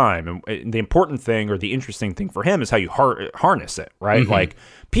all the time, and the important thing or the interesting thing for him is how you harness it, right? Mm-hmm. Like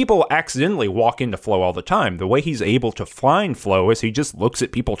people accidentally walk into Flow all the time. The way he's able to find Flow is he just looks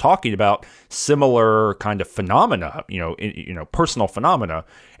at people talking about similar kind of phenomena, personal phenomena,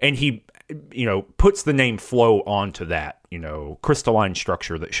 and he puts the name Flow onto that crystalline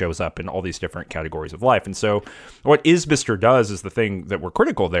structure that shows up in all these different categories of life. And so what Isbister does is the thing that we're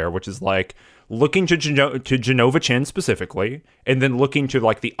critical there, which is like looking to Genova Chin specifically, and then looking to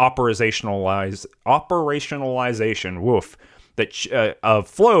like the operationalization, that of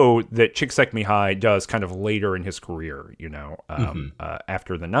flow that Csikszentmihalyi does kind of later in his career,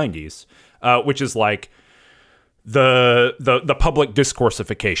 after the 90s, which is like the public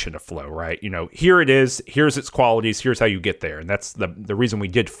discoursification of flow, right? Here it is, here's its qualities, here's how you get there. And that's the reason we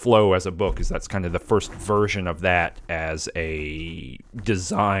did flow as a book, is that's kind of the first version of that as a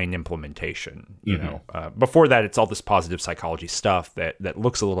design implementation. Before that, it's all this positive psychology stuff that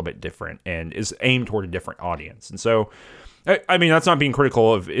looks a little bit different and is aimed toward a different audience. And so, I mean, that's not being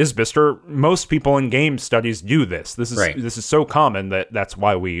critical of Isbister. Most people in game studies do this. This is so common that's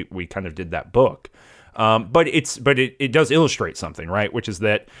why we kind of did that book. But it does illustrate something, right? Which is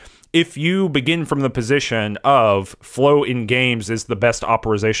that if you begin from the position of flow in games is the best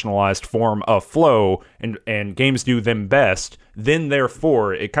operationalized form of flow, and games do them best, then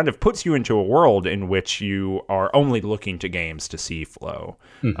therefore it kind of puts you into a world in which you are only looking to games to see flow,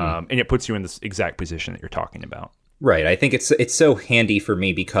 and it puts you in this exact position that you're talking about. Right. I think it's so handy for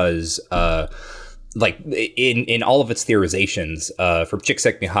me because, like in all of its theorizations, for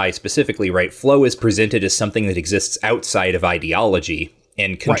Csikszentmihalyi specifically, right, flow is presented as something that exists outside of ideology,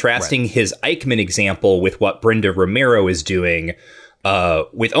 and contrasting his Eichmann example with what Brenda Romero is doing,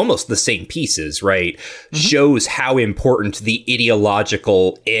 with almost the same pieces, right, shows how important the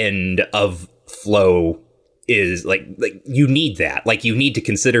ideological end of flow is. Like you need that. Like you need to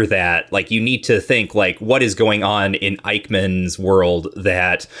consider that. Like you need to think like what is going on in Eichmann's world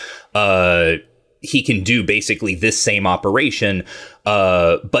that he can do basically this same operation,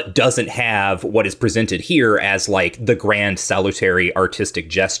 but doesn't have what is presented here as like the grand salutary artistic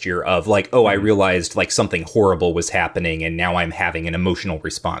gesture of like, oh, I realized like something horrible was happening and now I'm having an emotional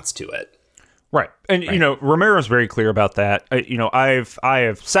response to it. Right. And, Romero's very clear about that. I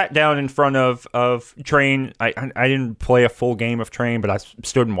have sat down in front of Train. I didn't play a full game of Train, but I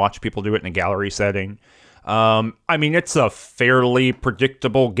stood and watched people do it in a gallery setting. I mean, it's a fairly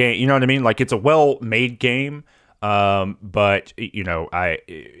predictable game. You know what I mean? Like, it's a well-made game. But,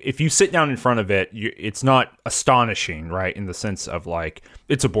 if you sit down in front of it, it's not astonishing, right? In the sense of, like,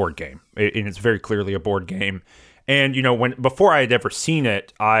 it's a board game. And it's very clearly a board game. And, before I had ever seen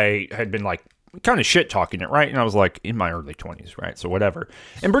it, I had been, like, kind of shit talking it, right? And I was like in my early 20s, right? So whatever.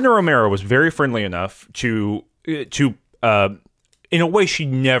 And Brenda Romero was very friendly enough to in a way she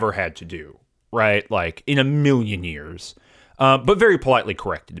never had to do, right? Like in a million years. But very politely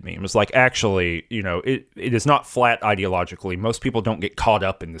corrected me and was like, actually, it is not flat ideologically. Most people don't get caught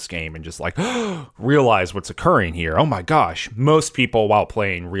up in this game and just like realize what's occurring here. Oh my gosh. Most people while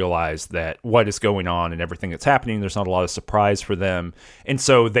playing realize that what is going on and everything that's happening, there's not a lot of surprise for them. And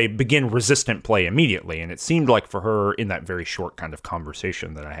so they begin resistant play immediately. And it seemed like for her in that very short kind of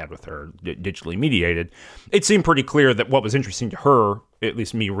conversation that I had with her, digitally mediated, it seemed pretty clear that what was interesting to her, at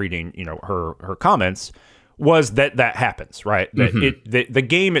least me reading, her comments, was that happens, right? That the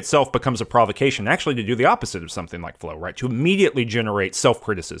game itself becomes a provocation actually to do the opposite of something like flow, right? To immediately generate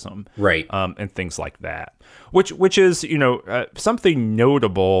self-criticism, right, and things like that, which is something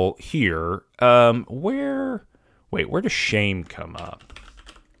notable here. Where does shame come up?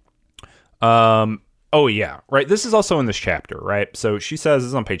 Oh yeah, right. This is also in this chapter, right? So she says, this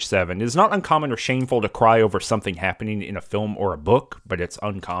is on page 7, it is not uncommon or shameful to cry over something happening in a film or a book, but it's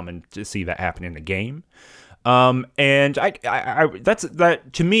uncommon to see that happen in a game. And that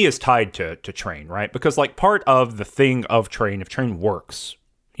to me is tied to Train, right? Because like part of the thing of Train, if Train works,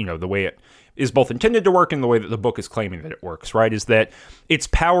 the way it is both intended to work and the way that the book is claiming that it works, right? Is that its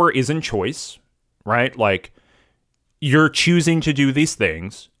power is in choice, right? Like you're choosing to do these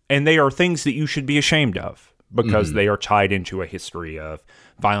things and they are things that you should be ashamed of because they are tied into a history of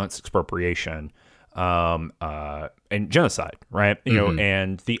violence, expropriation, and genocide, right?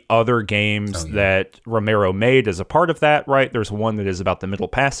 And the other games that Romero made as a part of that, right? There's one that is about the Middle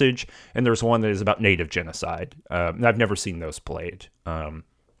Passage, and there's one that is about native genocide. And I've never seen those played,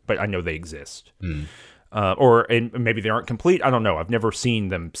 but I know they exist. Or maybe they aren't complete. I don't know. I've never seen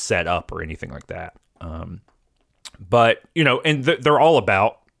them set up or anything like that. But and they're all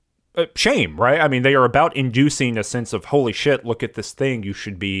about shame, right? I mean, they are about inducing a sense of holy shit. Look at this thing. You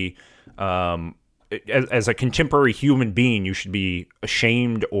should be. As a contemporary human being, you should be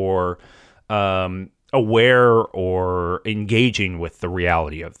ashamed or aware or engaging with the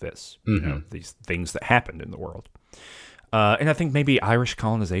reality of this, these things that happened in the world. And I think maybe Irish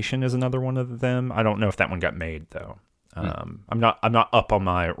colonization is another one of them. I don't know if that one got made though. I'm not up on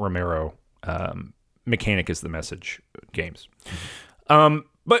my Romero mechanic is the message games.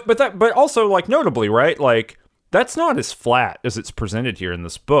 But also, like, notably, right, like, that's not as flat as it's presented here in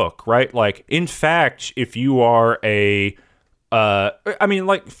this book, right? Like, in fact, if you are I mean,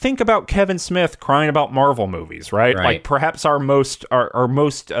 like, think about Kevin Smith crying about Marvel movies, right? Like, perhaps our most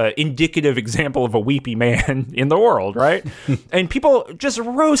indicative example of a weepy man in the world, right? And people just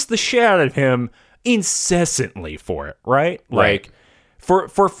roast the shit out of him incessantly for it, right? Like,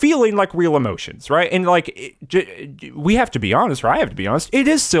 for feeling like real emotions, right? And like, we have to be honest, or I have to be honest, it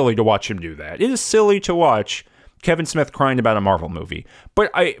is silly to watch him do that. It is silly to watch Kevin Smith crying about a Marvel movie,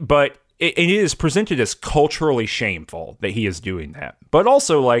 but it is presented as culturally shameful that he is doing that. But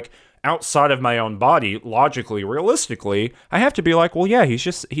also, like, outside of my own body, logically, realistically, I have to be like, well, yeah, he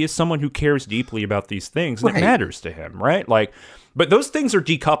is someone who cares deeply about these things, and it matters to him, right? Like, but those things are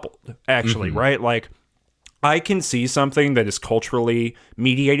decoupled, actually, right? Like, I can see something that is culturally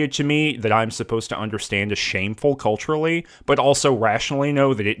mediated to me that I'm supposed to understand as shameful culturally, but also rationally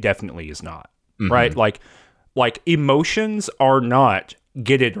know that it definitely is not, right? Like, emotions are not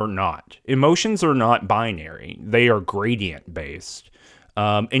get it or not. Emotions are not binary. They are gradient based.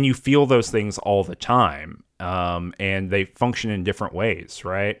 And you feel those things all the time. And they function in different ways,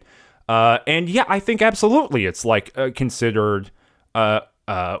 right? And yeah, I think absolutely it's like considered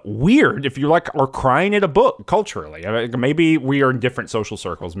weird if you like are crying at a book culturally. I mean, maybe we are in different social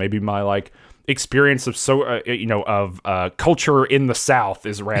circles. Maybe my like experience of culture in the South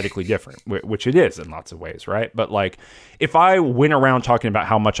is radically different, which it is in lots of ways, right? But like, if I went around talking about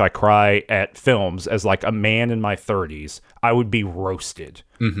how much I cry at films as like a man in my 30s, I would be roasted,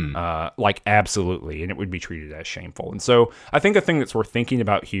 like absolutely, and it would be treated as shameful. And so I think a thing that's worth thinking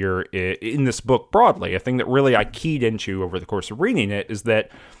about here in this book broadly, a thing that really I keyed into over the course of reading it, is that,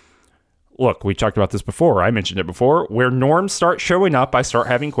 look, we talked about this before. I mentioned it before. Where norms start showing up, I start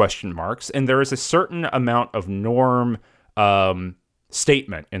having question marks. And there is a certain amount of norm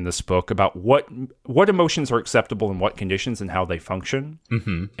statement in this book about what emotions are acceptable in what conditions and how they function.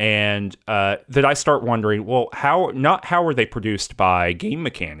 And that I start wondering, well, how are they produced by game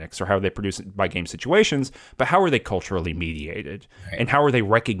mechanics or how are they produced by game situations, but how are they culturally mediated and how are they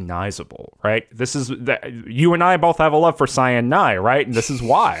recognizable, right? This is that you and I both have a love for Cyan Nye, right? And this is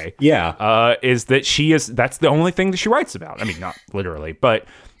why. Is that that's the only thing that she writes about. I mean, not literally, but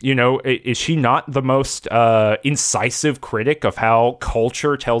you know, is she not the most incisive critic of how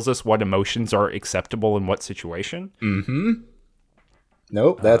culture tells us what emotions are acceptable in what situation?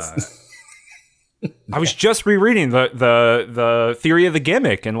 Nope, that's. I was just rereading the Theory of the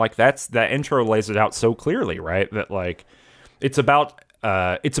Gimmick, and like that intro lays it out so clearly, right? That like it's about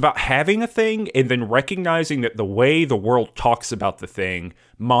having a thing and then recognizing that the way the world talks about the thing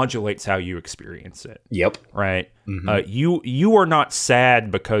modulates how you experience it. Yep. Right. You are not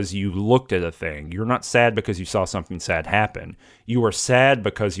sad because you looked at a thing. You're not sad because you saw something sad happen. You are sad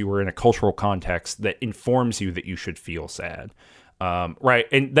because you were in a cultural context that informs you that you should feel sad. Right.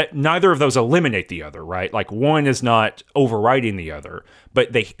 And that neither of those eliminate the other, right? Like one is not overriding the other,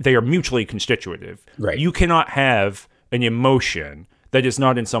 but they are mutually constitutive. Right. You cannot have an emotion that is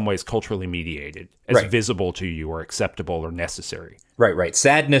not in some ways culturally mediated as visible to you or acceptable or necessary. Right.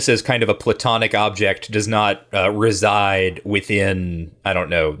 Sadness as kind of a platonic object does not reside within, I don't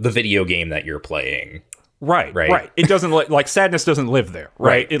know, the video game that you're playing. Right. It doesn't like sadness doesn't live there,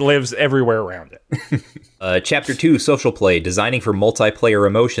 right? It lives everywhere around it. Chapter 2, Social Play, Designing for Multiplayer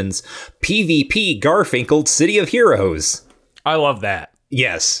Emotions, PvP Garfinkel City of Heroes. I love that.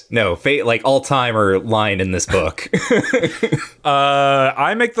 Yes. No. Like all-timer line in this book.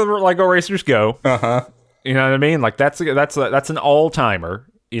 I make the Lego racers go. You know what I mean? Like that's an all-timer.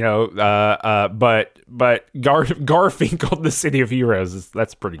 You know. But Garfinkel, the City of Heroes,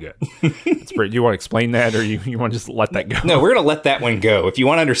 that's pretty good. That's pretty. Do you want to explain that, or you want to just let that go? No, we're gonna let that one go. If you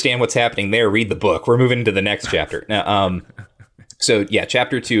want to understand what's happening there, read the book. We're moving into the next chapter now. So yeah,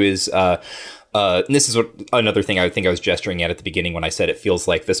 chapter 2 is. And this is another thing I think I was gesturing at the beginning when I said it feels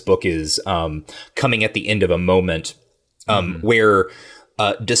like this book is coming at the end of a moment where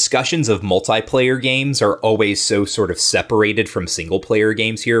discussions of multiplayer games are always so sort of separated from single player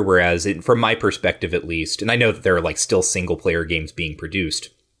games here. Whereas from my perspective, at least, and I know that there are like still single player games being produced.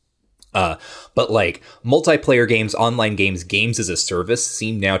 But like multiplayer games, online games, games as a service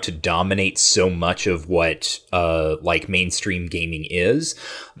seem now to dominate so much of what like mainstream gaming is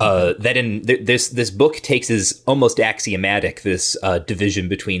that in this book takes as almost axiomatic this division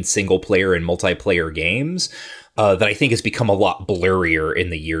between single player and multiplayer games that I think has become a lot blurrier in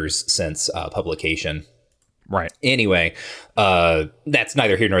the years since publication. Right. Anyway, that's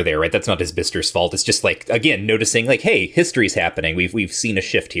neither here nor there, right? That's not Isbister's fault. It's just like, again, noticing like, hey, history's happening. We've seen a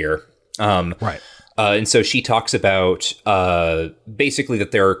shift here. Right. And so she talks about basically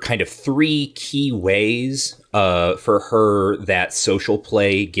that there are kind of 3 key ways for her that social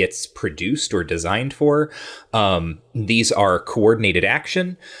play gets produced or designed for. These are coordinated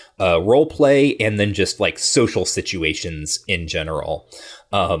action, role play, and then just like social situations in general.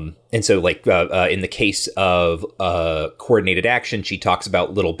 And so like in the case of coordinated action, she talks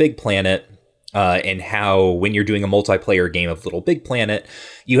about Little Big Planet. And how when you're doing a multiplayer game of Little Big Planet,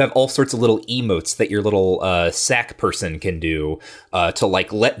 you have all sorts of little emotes that your little sack person can do to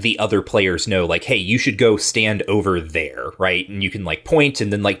like let the other players know, like, hey, you should go stand over there, right? And you can like point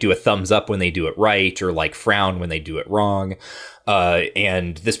and then like do a thumbs up when they do it right, or like frown when they do it wrong.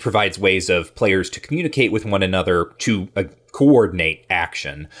 And this provides ways of players to communicate with one another to coordinate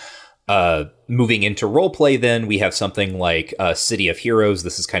action. Moving into roleplay, then we have something like City of Heroes.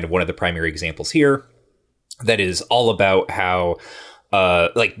 This is kind of one of the primary examples here. That is all about how,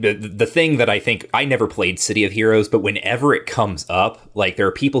 like the thing that I think I never played City of Heroes, but whenever it comes up, like there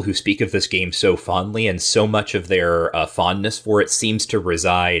are people who speak of this game so fondly, and so much of their fondness for it seems to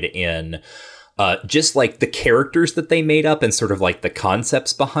reside in just like the characters that they made up and sort of like the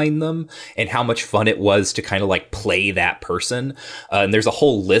concepts behind them and how much fun it was to kind of like play that person. And there's a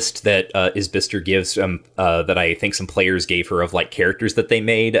whole list that Isbister gives that I think some players gave her of like characters that they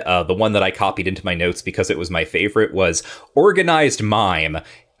made. The one that I copied into my notes because it was my favorite was Organized Mime.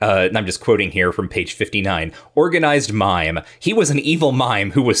 And I'm just quoting here from page 59. Organized Mime. He was an evil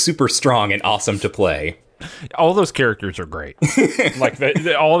mime who was super strong and awesome to play. All those characters are great. Like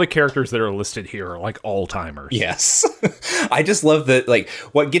all the characters that are listed here are like all timers. Yes. I just love that. Like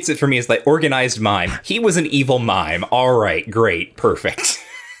what gets it for me is like Organized Mime. He was an evil mime. All right. Great. Perfect.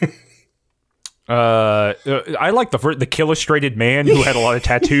 I like the Killustrated Man who had a lot of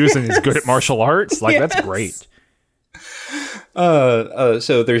tattoos and is good at martial arts. Like Yes. That's great.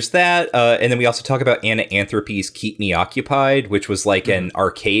 So there's that. And then we also talk about Anna Anthropy's Keep Me Occupied, which was like an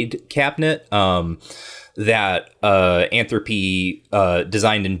arcade cabinet. That Anthropy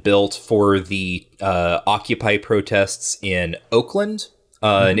designed and built for the Occupy protests in Oakland.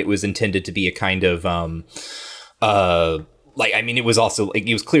 And it was intended to be a kind of, like, I mean, it was also, like,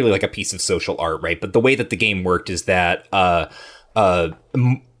 it was clearly like a piece of social art, right? But the way that the game worked is that, I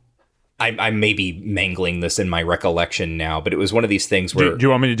may be mangling this in my recollection now, but it was one of these things where... Do you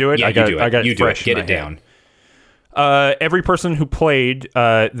want me to do it? Yeah, I got it you do it. fresh Get in it my down. head. Every person who played,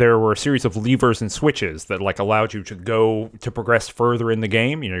 there were a series of levers and switches that like allowed you to go to progress further in the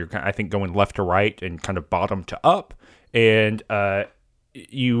game. You know, you're, I think, going left to right and kind of bottom to up, and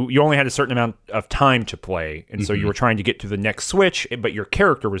you only had a certain amount of time to play, and so you were trying to get to the next switch, but your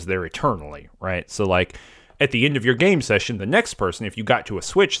character was there eternally, right? So like at the end of your game session, the next person, if you got to a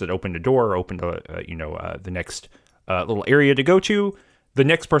switch that opened a door, or opened the next little area to go to, the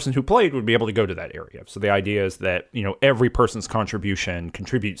next person who played would be able to go to that area. So the idea is that, you know, every person's contribution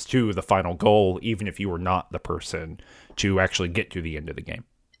contributes to the final goal, even if you were not the person to actually get to the end of the game.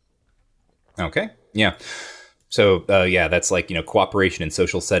 Okay. Yeah. So, yeah, that's like, you know, cooperation in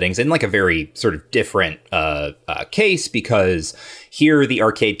social settings in like a very sort of different case, because here the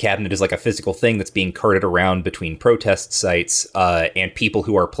arcade cabinet is like a physical thing that's being carted around between protest sites, and people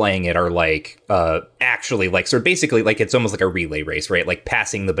who are playing it are like actually like sort of basically like it's almost like a relay race, right? Like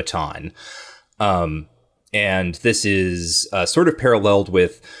passing the baton. And this is sort of paralleled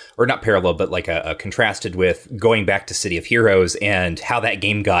with, or not parallel, but like contrasted with going back to City of Heroes and how that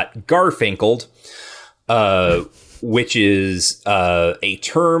game got Garfinkled. Which is a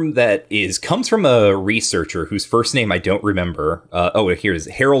term that comes from a researcher whose first name I don't remember. Here it is,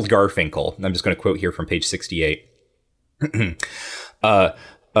 Harold Garfinkel. I'm just going to quote here from page 68.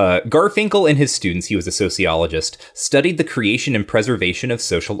 Garfinkel and his students, he was a sociologist, studied the creation and preservation of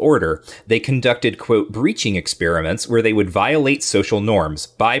social order. They conducted, quote, breaching experiments where they would violate social norms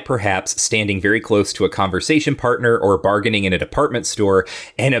by perhaps standing very close to a conversation partner or bargaining in a department store,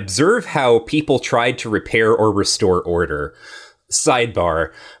 and observe how people tried to repair or restore order.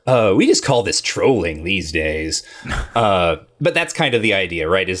 Sidebar, we just call this trolling these days. But that's kind of the idea,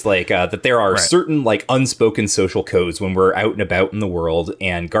 right? Is like that there are certain like unspoken social codes when we're out and about in the world,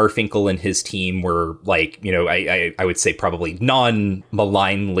 and Garfinkel and his team were like, you know, I would say probably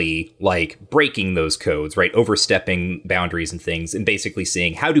non-malignly like breaking those codes, right? Overstepping boundaries and things, and basically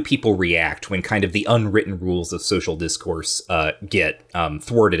seeing how do people react when kind of the unwritten rules of social discourse get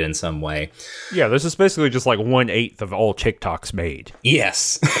thwarted in some way. Yeah, this is basically just like 1/8 of all TikToks made.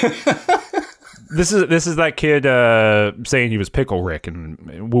 Yes. This is that kid saying he was Pickle Rick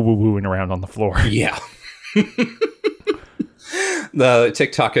and wooing around on the floor. Yeah. The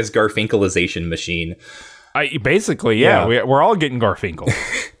TikTok is Garfinkelization machine. Basically, yeah. We're all getting Garfinkel.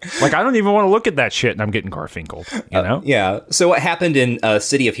 Like, I don't even want to look at that shit, and I'm getting Garfinkel, you know? Yeah. So what happened in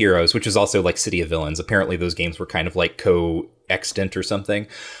City of Heroes, which is also like City of Villains, apparently those games were kind of like co-extant or something.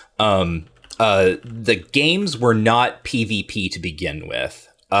 The games were not PvP to begin with.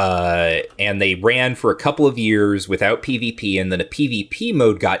 And they ran for a couple of years without PvP, and then a PvP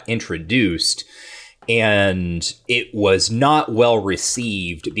mode got introduced. And it was not well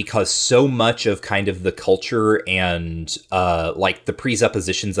received because so much of kind of the culture and like the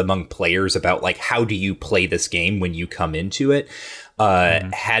presuppositions among players about like how do you play this game when you come into it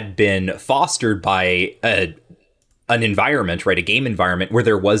had been fostered by an environment, right? A game environment where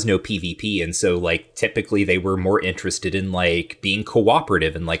there was no PvP. And so like typically they were more interested in like being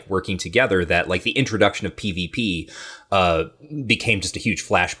cooperative and like working together, that like the introduction of PvP became just a huge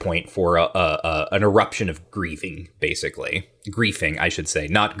flashpoint for an eruption of grieving, basically. Griefing, I should say,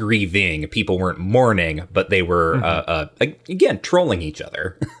 not grieving. People weren't mourning, but they were, again, trolling each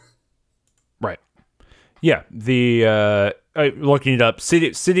other. Right. Yeah. Looking it up,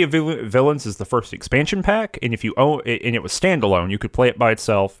 City of Villains is the first expansion pack, and if you own, and it was standalone, you could play it by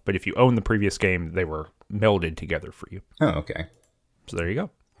itself. But if you own the previous game, they were melded together for you. Oh, okay. So there you go.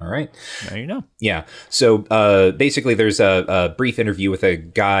 All right. Now you know. Yeah. So basically, there's a brief interview with a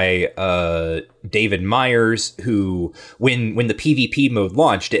guy, David Myers, who, when the PvP mode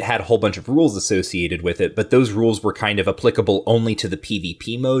launched, it had a whole bunch of rules associated with it, but those rules were kind of applicable only to the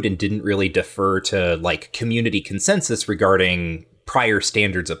PvP mode and didn't really defer to like community consensus regarding prior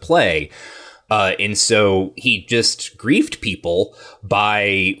standards of play. And so he just griefed people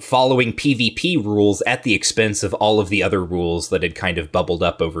by following PvP rules at the expense of all of the other rules that had kind of bubbled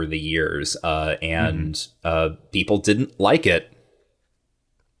up over the years. And people didn't like it.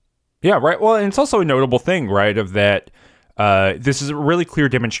 Yeah, right. Well, and it's also a notable thing, right, of that this is a really clear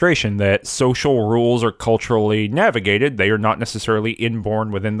demonstration that social rules are culturally navigated. They are not necessarily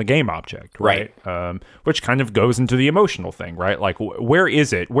inborn within the game object, right? Which kind of goes into the emotional thing, right? Like, where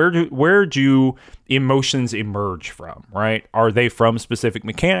is it? Where do emotions emerge from, right? Are they from specific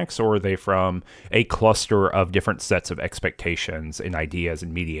mechanics, or are they from a cluster of different sets of expectations and ideas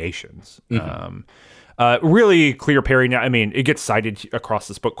and mediations? Really clear pairing. I mean, it gets cited across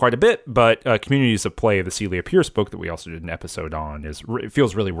this book quite a bit, but Communities of Play, the Celia Pierce book that we also did an episode on, it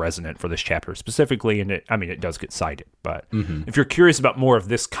feels really resonant for this chapter specifically, and it does get cited. But if you're curious about more of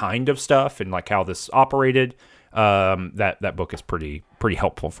this kind of stuff and like how this operated, that book is pretty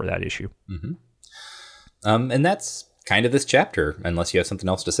helpful for that issue. And that's kind of this chapter, unless you have something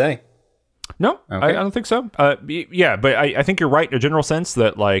else to say. No, okay. I don't think so. Yeah, but I think you're right in a general sense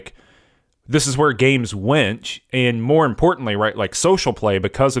that like, this is where games went, and more importantly, right, like social play,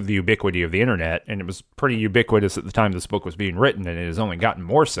 because of the ubiquity of the internet, and it was pretty ubiquitous at the time this book was being written, and it has only gotten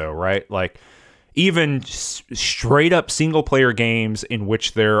more so, right? Like, even straight up single player games in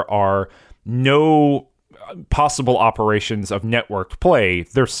which there are no possible operations of networked play,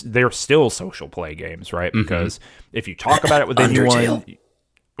 they're still social play games, right? Because if you talk about it with anyone...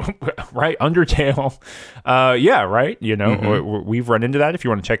 Right, Undertale. Yeah, right. You know, we've run into that. If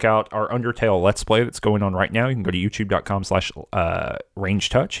you want to check out our Undertale Let's Play that's going on right now, you can go to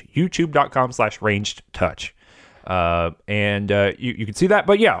youtube.com/rangedtouch, youtube.com/rangedtouch. And you can see that.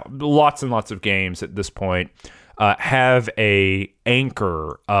 But yeah, lots and lots of games at this point have a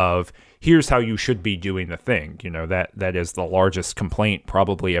anchor of here's how you should be doing the thing. You know, that is the largest complaint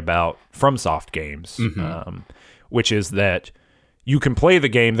probably about FromSoft games, which is that you can play the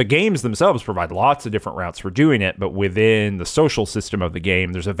game. The games themselves provide lots of different routes for doing it, but within the social system of the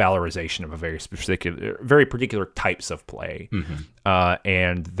game, there's a valorization of a very particular types of play,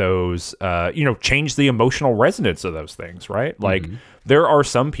 and those change the emotional resonance of those things. Right, like there are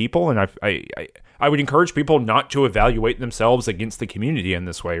some people, and I would encourage people not to evaluate themselves against the community in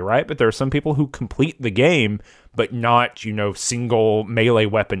this way, right? But there are some people who complete the game, but not, single melee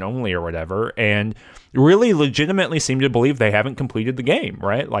weapon only or whatever, and really legitimately seem to believe they haven't completed the game,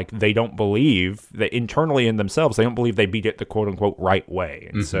 right? Like they don't believe that internally in themselves, they don't believe they beat it the quote unquote right way.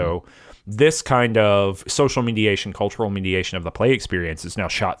 And so this kind of social mediation, cultural mediation of the play experience is now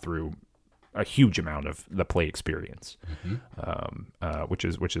shot through a huge amount of the play experience,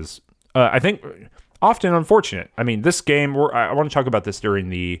 which is I think often unfortunate. I mean, this game, I want to talk about this during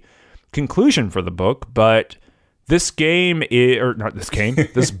the conclusion for the book, but this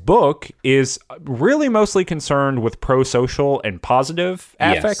book is really mostly concerned with pro-social and positive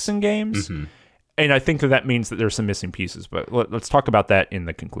affects in games. And I think that means that there's some missing pieces, but let's talk about that in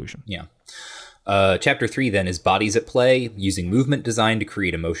the conclusion. Yeah. Chapter 3 then is Bodies at Play, using movement design to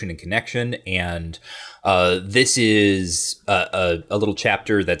create emotion and connection. And this is a little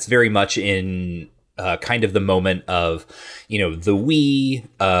chapter that's very much in kind of the moment of, the Wii,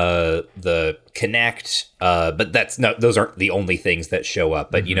 the Kinect, but those aren't the only things that show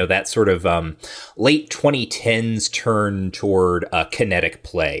up. But, that sort of late 2010s turn toward kinetic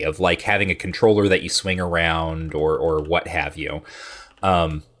play of like having a controller that you swing around or what have you.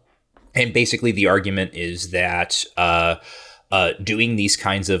 And basically the argument is that doing these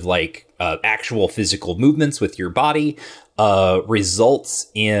kinds of like actual physical movements with your body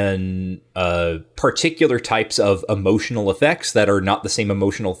results in particular types of emotional effects that are not the same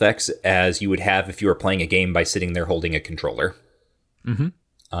emotional effects as you would have if you were playing a game by sitting there holding a controller.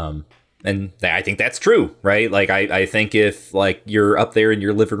 And I think that's true, right? Like, I think if like you're up there in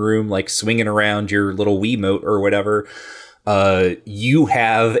your living room, like swinging around your little Wiimote or whatever, you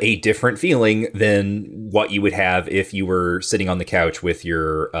have a different feeling than what you would have if you were sitting on the couch with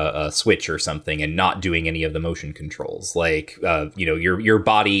your Switch or something and not doing any of the motion controls. Like, your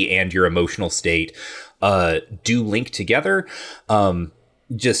body and your emotional state do link together.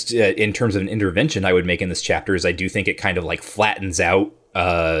 Just in terms of an intervention I would make in this chapter is I do think it kind of like flattens out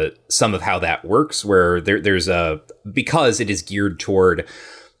some of how that works, where there's because it is geared toward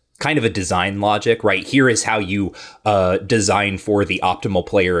kind of a design logic, right? Here is how you design for the optimal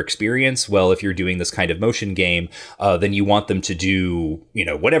player experience. Well, if you're doing this kind of motion game, then you want them to do,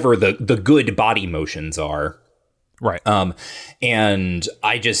 whatever the good body motions are. Right. And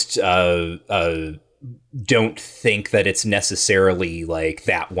I just don't think that it's necessarily like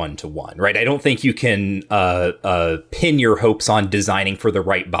that one-to-one, right? I don't think you can pin your hopes on designing for the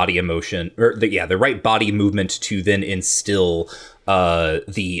right body emotion or the right body movement to then instill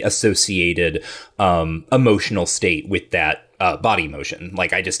the associated emotional state with that body motion.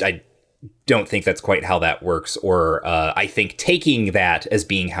 Like, I don't think that's quite how that works. Or I think taking that as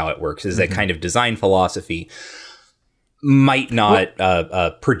being how it works is that kind of design philosophy might not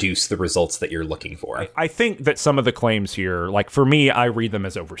produce the results that you're looking for. I think that some of the claims here, like for me, I read them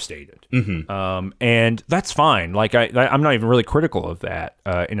as overstated. And that's fine. Like I'm not even really critical of that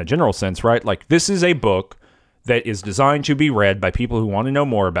in a general sense, right? Like, this is a book that is designed to be read by people who want to know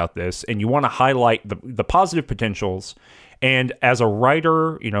more about this, and you want to highlight the positive potentials. And as a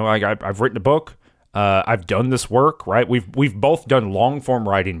writer, I've written a book. I've done this work, right? We've both done long form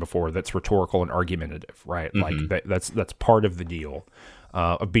writing before that's rhetorical and argumentative, right? Like that's part of the deal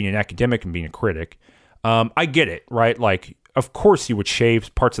of being an academic and being a critic. I get it, right? Like, of course you would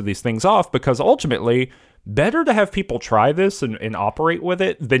shave parts of these things off, because ultimately better to have people try this and operate with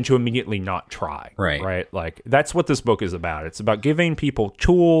it than to immediately not try. Right. Like, that's what this book is about. It's about giving people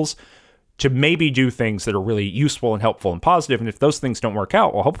tools to maybe do things that are really useful and helpful and positive. And if those things don't work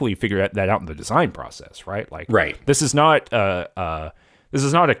out, well, hopefully you figure that out in the design process, right? Like, this is not a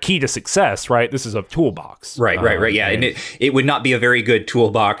key to success, right? This is a toolbox. Right. Yeah. And it would not be a very good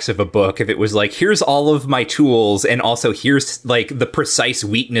toolbox of a book if it was like, here's all of my tools, and also here's like the precise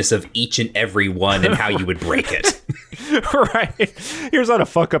weakness of each and every one and how you would break it. Right. Here's how to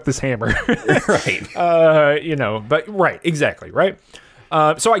fuck up this hammer. Right. But right. Exactly. Right.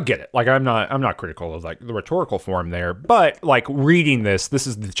 So I get it. Like, I'm not critical of like the rhetorical form there, but like reading this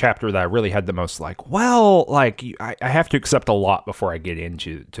is the chapter that I really had the most like, well, like I have to accept a lot before I get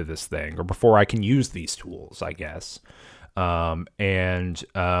into this thing, or before I can use these tools, I guess. There's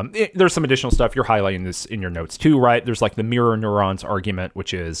some additional stuff. You're highlighting this in your notes too, right? There's like the mirror neurons argument,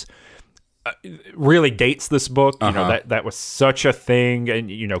 which is really dates this book. That was such a thing,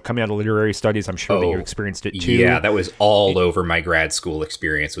 and coming out of literary studies, I'm sure that you experienced it too. Yeah, that was all over my grad school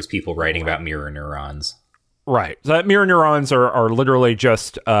experience, was people writing about mirror neurons. Right. So that mirror neurons are literally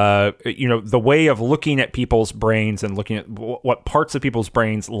just the way of looking at people's brains and looking at what parts of people's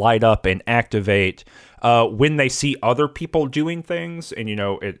brains light up and activate when they see other people doing things. And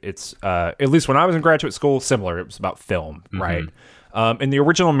it's at least when I was in graduate school, similar. It was about film, right? In the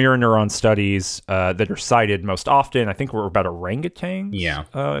original mirror neuron studies that are cited most often, I think were about orangutans. Yeah.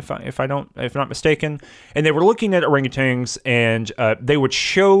 If I'm not mistaken, and they were looking at orangutans, and they would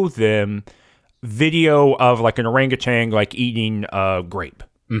show them video of like an orangutan like eating a grape,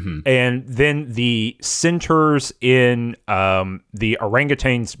 and then the centers in the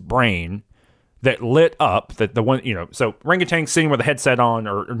orangutan's brain that lit up, that the one, so orangutan sitting with a headset on,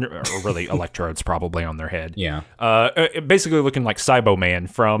 or really electrodes probably on their head. Yeah. Basically looking like Cybo-Man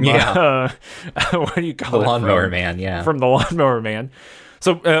from, what do you call it? The Lawnmower Man, yeah. From the Lawnmower Man.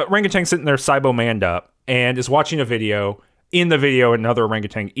 So orangutan sitting there Cybo-Manned up and is watching a video. In the video, another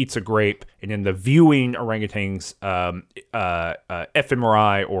orangutan eats a grape, and in the viewing orangutan's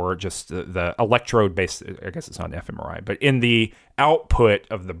fMRI, or just the electrode-based, I guess it's not fMRI, but in the output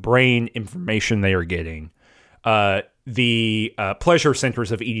of the brain information they are getting, the pleasure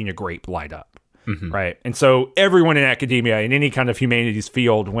centers of eating a grape light up. right? And so everyone in academia, in any kind of humanities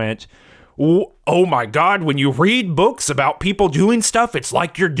field, went, oh my God, when you read books about people doing stuff, it's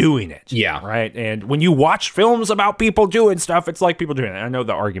like you're doing it. Yeah. Right? And when you watch films about people doing stuff, it's like people doing it. I know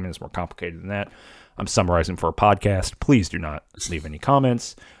the argument is more complicated than that. I'm summarizing for a podcast. Please do not leave any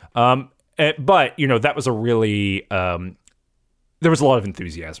comments. But, that was a really... there was a lot of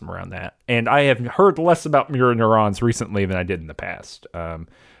enthusiasm around that. And I have heard less about mirror neurons recently than I did in the past.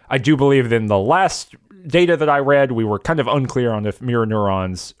 I do believe that in the last data that I read, we were kind of unclear on if mirror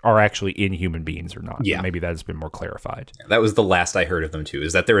neurons are actually in human beings or not. Yeah. Maybe that has been more clarified. That was the last I heard of them, too,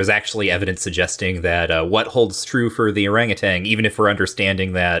 is that there is actually evidence suggesting that what holds true for the orangutan, even if we're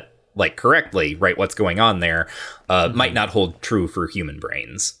understanding that, correctly, right, what's going on there, might not hold true for human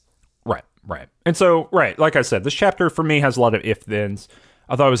brains. Right. And so, like I said, this chapter for me has a lot of if-thens.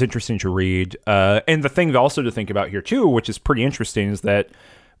 I thought it was interesting to read. And the thing also to think about here, too, which is pretty interesting, is that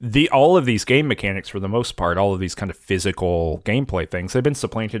all of these game mechanics, for the most part, all of these kind of physical gameplay things, have been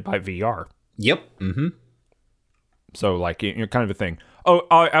supplanted by VR. Yep. Mm-hmm. So, kind of a thing. Oh,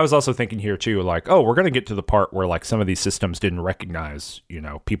 I was also thinking here, too, we're going to get to the part where, some of these systems didn't recognize,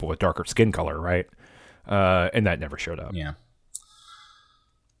 people with darker skin color, right? And that never showed up. Yeah.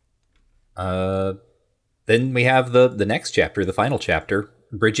 Then we have the next chapter, the final chapter,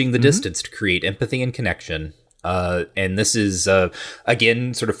 Bridging the Distance to Create Empathy and Connection. And this is,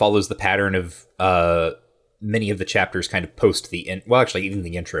 again, sort of follows the pattern of many of the chapters kind of post actually, even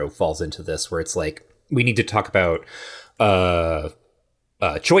the intro falls into this, where it's we need to talk about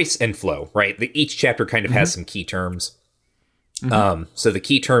choice and flow, right? Each chapter kind of has some key terms. So the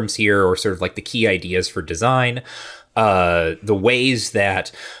key terms here are sort of the key ideas for design, the ways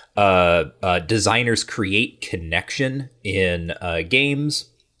that designers create connection in games.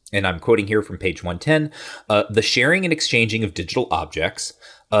 And I'm quoting here from page 110, the sharing and exchanging of digital objects,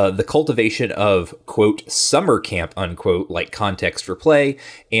 the cultivation of, quote, summer camp, unquote, like context for play,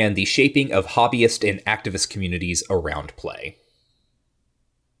 and the shaping of hobbyist and activist communities around play.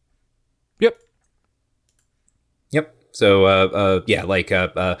 Yep. So,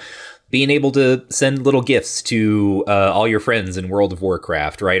 being able to send little gifts to all your friends in World of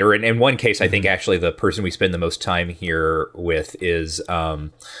Warcraft, right? Or in one case, I think actually the person we spend the most time here with is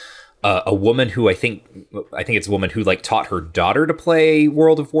a woman who I think it's a woman who taught her daughter to play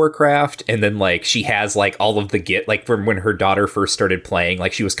World of Warcraft, and then she has all of the from when her daughter first started playing,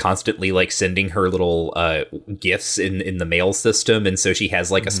 she was constantly sending her little gifts in the mail system, and so she has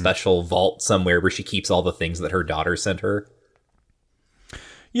a special vault somewhere where she keeps all the things that her daughter sent her.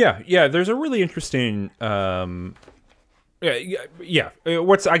 Yeah. There's a really interesting. What's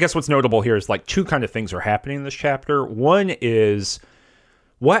notable here is two kind of things are happening in this chapter. One is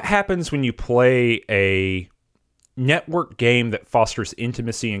what happens when you play a network game that fosters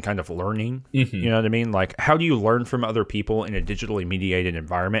intimacy and kind of learning. You know what I mean? How do you learn from other people in a digitally mediated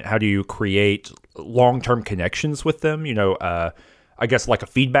environment? How do you create long-term connections with them? I guess a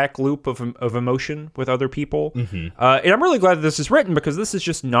feedback loop of emotion with other people. And I'm really glad that this is written, because this is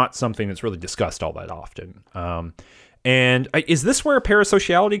just not something that's really discussed all that often. And is this where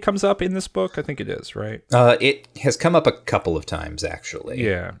parasociality comes up in this book? I think it is, right? It has come up a couple of times, actually.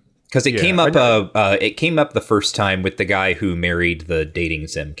 Yeah. Because it came up. It came up the first time with the guy who married the dating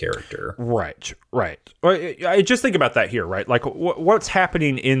sim character. Right. Well, I just think about that here, right? What's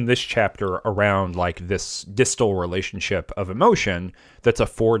happening in this chapter around this distal relationship of emotion that's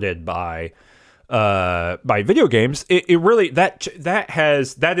afforded by video games. It really that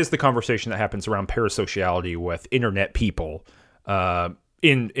is the conversation that happens around parasociality with internet people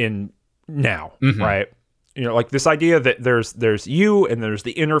in now, right? This idea that there's you and there's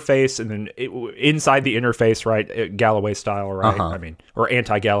the interface, and then inside the interface, right? Galloway style, right? I mean, or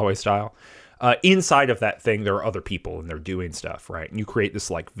anti-Galloway style. Inside of that thing, there are other people and they're doing stuff, right? And you create this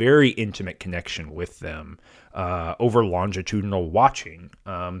very intimate connection with them over longitudinal watching.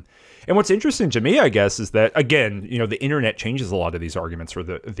 And what's interesting to me, I guess, is that, again, the internet changes a lot of these arguments, or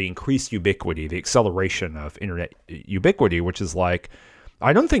the increased ubiquity, the acceleration of internet ubiquity, which is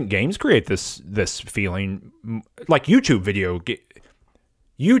I don't think games create this feeling. YouTube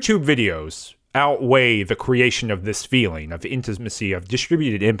videos outweigh the creation of this feeling of intimacy, of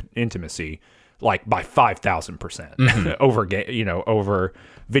distributed intimacy, by 5,000% over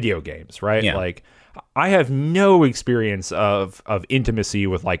video games, right? Yeah. I have no experience of intimacy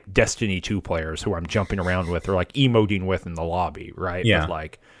with Destiny 2 players who I'm jumping around with or emoting with in the lobby, right? Yeah.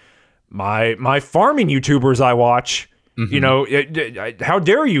 But my farming YouTubers I watch, how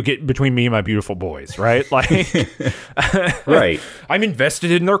dare you get between me and my beautiful boys, right? Right. I'm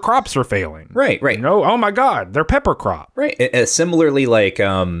invested in their crops are failing. Right. Oh my God, their pepper crop. Right. Similarly,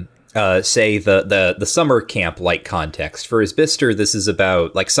 say the summer camp like context for Isbister, this is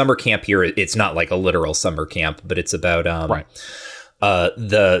about like summer camp here. It's not like a literal summer camp, but it's about right.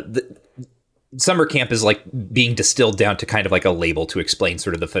 The summer camp is like being distilled down to kind of like a label to explain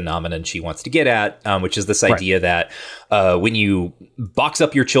sort of the phenomenon she wants to get at, which is this idea that when you box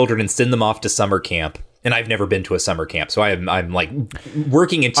up your children and send them off to summer camp. And I've never been to a summer camp, so I'm like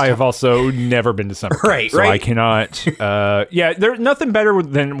working in. I have also never been to summer camp, right? So I cannot. There's nothing better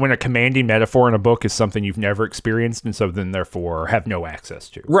than when a commanding metaphor in a book is something you've never experienced, and so then therefore have no access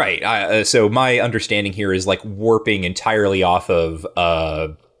to. Right. So my understanding here is like warping entirely off of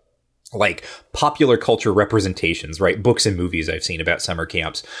like popular culture representations, right? Books and movies I've seen about summer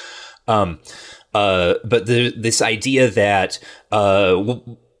camps. But this idea that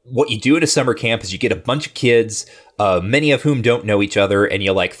what you do at a summer camp is you get a bunch of kids, many of whom don't know each other, and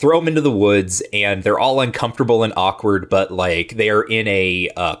you like throw them into the woods, and they're all uncomfortable and awkward, but like they are in a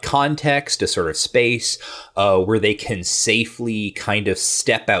context, a sort of space where they can safely kind of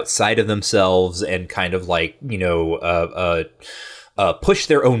step outside of themselves and kind of like, push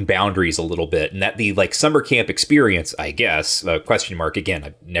their own boundaries a little bit, and that the like summer camp experience, I guess, question mark again,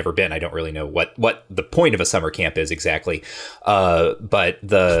 I've never been, I don't really know what the point of a summer camp is exactly, but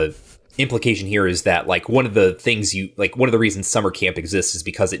the implication here is that like one of the reasons summer camp exists is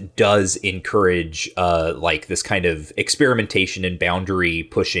because it does encourage like this kind of experimentation and boundary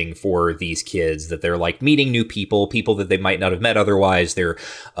pushing for these kids, that they're like meeting new people that they might not have met otherwise, they're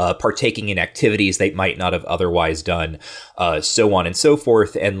partaking in activities they might not have otherwise done, so on and so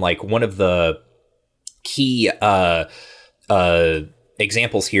forth. And like one of the key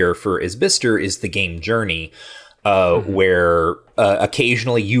examples here for Isbister is the game Journey, where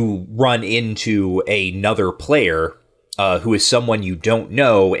occasionally you run into another player who is someone you don't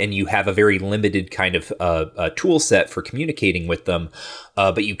know, and you have a very limited kind of tool set for communicating with them,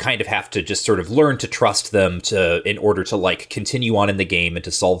 but you kind of have to just sort of learn to trust them in order to like continue on in the game and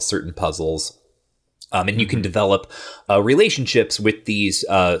to solve certain puzzles. And you can develop relationships with these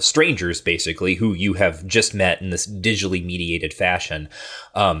strangers, basically, who you have just met in this digitally mediated fashion.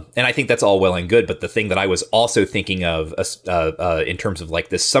 And I think that's all well and good. But the thing that I was also thinking of in terms of like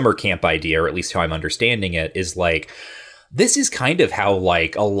this summer camp idea, or at least how I'm understanding it, is like this is kind of how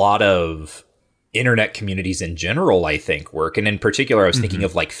like a lot of internet communities in general, I think, work. And in particular, I was thinking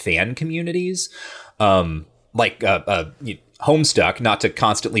of like fan communities, Homestuck, not to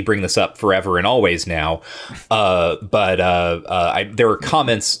constantly bring this up forever and always now, but there were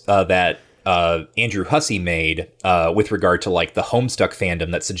comments that Andrew Hussey made with regard to like the Homestuck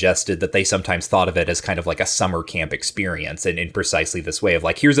fandom that suggested that they sometimes thought of it as kind of like a summer camp experience, and in precisely this way of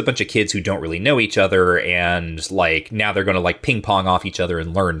like, here's a bunch of kids who don't really know each other, and like now they're going to like ping pong off each other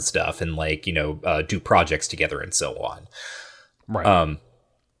and learn stuff and like, do projects together and so on. Right.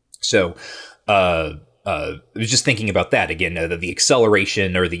 I was just thinking about that again, the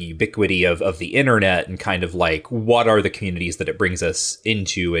acceleration or the ubiquity of the internet, and kind of like what are the communities that it brings us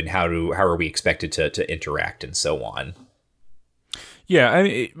into, and how are we expected to interact and so on. Yeah, I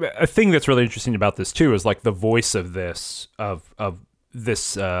mean, a thing that's really interesting about this too is like the voice of this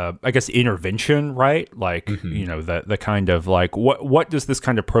I guess intervention, right? Like the kind of like what does this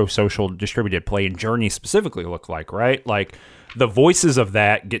kind of pro-social distributed play in Journey specifically look like, right? Like the voices of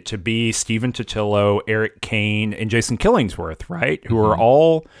that get to be Stephen Totilo, Eric Kane, and Jason Killingsworth, right? Who are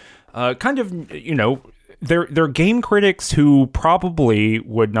all kind of, they're game critics who probably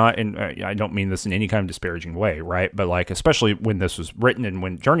would not, and I don't mean this in any kind of disparaging way, right? But like, especially when this was written and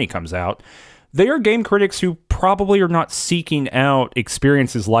when Journey comes out, they are game critics who probably are not seeking out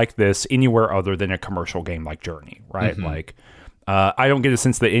experiences like this anywhere other than a commercial game like Journey, right? Like, I don't get a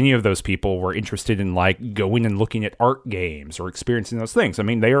sense that any of those people were interested in like going and looking at art games or experiencing those things. I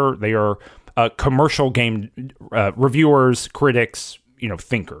mean, they are commercial game reviewers, critics,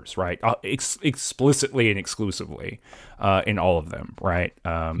 thinkers, right? Explicitly and exclusively in all of them, right?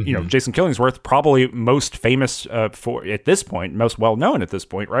 Jason Killingsworth, probably most famous for at this point, most well known at this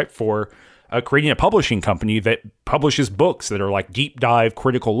point, right? For creating a publishing company that publishes books that are like deep dive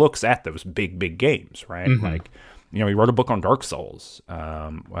critical looks at those big games, right? Like, he wrote a book on Dark Souls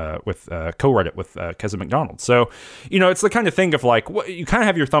with co-wrote it with Keza McDonald. So, it's the kind of thing of like, you kind of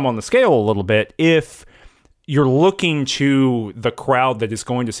have your thumb on the scale a little bit if you're looking to the crowd that is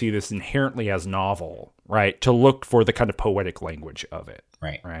going to see this inherently as novel, right? To look for the kind of poetic language of it.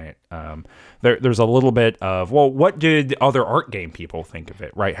 Right. There's a little bit of, well, what did other art game people think of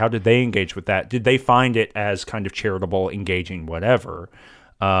it, right? How did they engage with that? Did they find it as kind of charitable, engaging, whatever?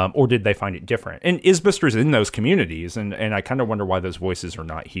 Or did they find it different? And Isbister's in those communities, and I kind of wonder why those voices are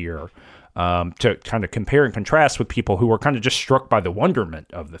not here to kind of compare and contrast with people who are kind of just struck by the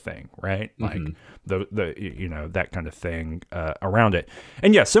wonderment of the thing, right? Like the that kind of thing around it.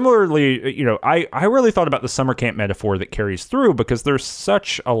 And yeah, similarly, I really thought about the summer camp metaphor that carries through, because there's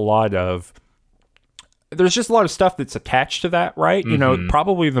just a lot of stuff that's attached to that, right?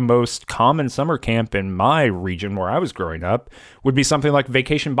 Probably the most common summer camp in my region where I was growing up would be something like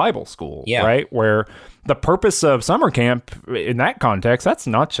Vacation Bible School, right? Where the purpose of summer camp in that context, that's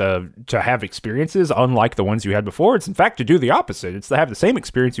not to have experiences unlike the ones you had before. It's in fact to do the opposite. It's to have the same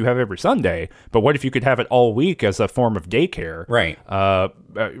experience you have every Sunday. But what if you could have it all week as a form of daycare? Right.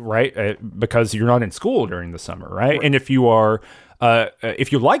 Because you're not in school during the summer, right? And if you are...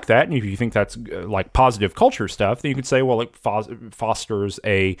 if you like that, and if you think that's like positive culture stuff, then you could say, well, it fosters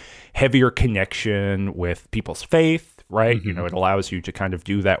a heavier connection with people's faith, right? It allows you to kind of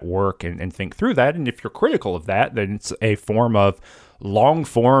do that work and think through that. And if you're critical of that, then it's a form of long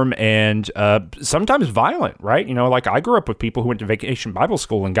form and sometimes violent, right? Like I grew up with people who went to Vacation Bible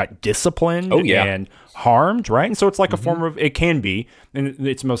School and got disciplined and harmed, right? And so it's like a form of, it can be, in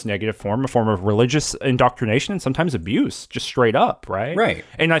its most negative form, a form of religious indoctrination and sometimes abuse, just straight up, right? Right.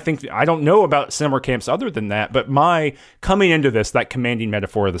 And I think, I don't know about summer camps other than that, but my coming into this, that commanding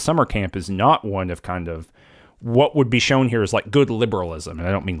metaphor of the summer camp is not one of kind of, what would be shown here is like good liberalism. And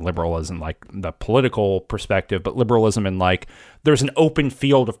I don't mean liberalism like the political perspective, but liberalism in like there's an open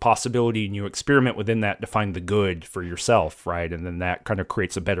field of possibility and you experiment within that to find the good for yourself, right? And then that kind of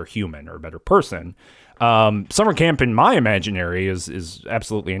creates a better human or a better person. Summer camp in my imaginary is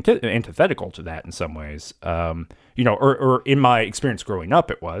absolutely antithetical to that in some ways. Or in my experience growing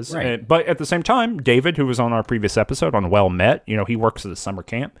up, it was. Right. But at the same time, David, who was on our previous episode on Well Met, he works at a summer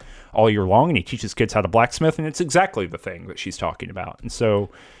camp all year long, and he teaches kids how to blacksmith, and it's exactly the thing that she's talking about. And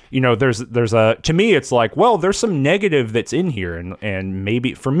so, there's a, to me, it's like, well, there's some negative that's in here, and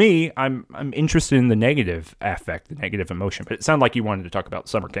maybe for me, I'm interested in the negative affect, the negative emotion. But it sounded like you wanted to talk about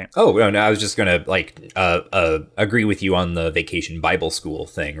summer camp. Oh, no, I was just gonna agree with you on the Vacation Bible School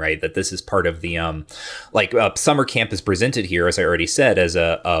thing, right? That this is part of the summer camp is presented here, as I already said, as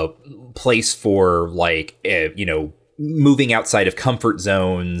a place for moving outside of comfort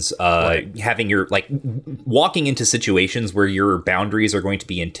zones, having your walking into situations where your boundaries are going to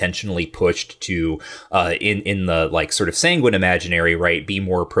be intentionally pushed to in the sort of sanguine imaginary, right? Be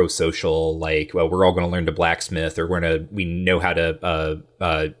more pro-social, we're all going to learn to blacksmith, or we know how to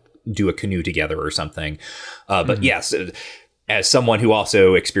do a canoe together or something. But yes, as someone who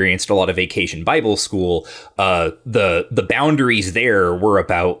also experienced a lot of Vacation Bible School, the boundaries there were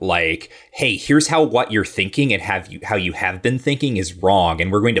about hey, here's how what you're thinking and how you have been thinking is wrong,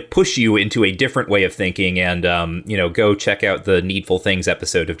 and we're going to push you into a different way of thinking. And go check out the Needful Things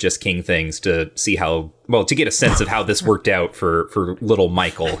episode of Just King Things to see to get a sense of how this worked out for little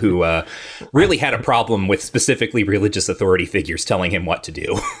Michael, who really had a problem with specifically religious authority figures telling him what to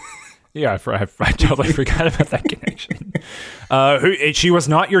do. Yeah, I totally forgot about that connection. She was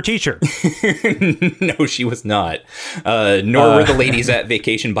not your teacher. No, she was not. Nor were the ladies at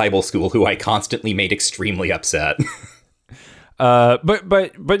Vacation Bible School, who I constantly made extremely upset.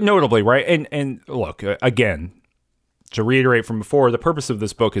 But notably, right? And look, again, to reiterate from before, the purpose of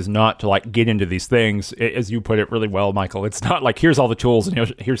this book is not to get into these things, as you put it really well, Michael. It's not here's all the tools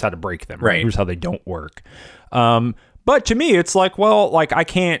and here's how to break them. Right. Here's how they don't work. But to me, it's I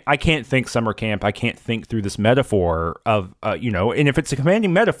can't think summer camp. I can't think through this metaphor of, and if it's a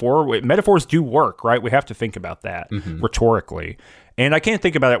commanding metaphor, metaphors do work, right? We have to think about that rhetorically. And I can't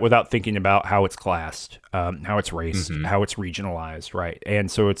think about it without thinking about how it's classed, how it's raced, how it's regionalized, right?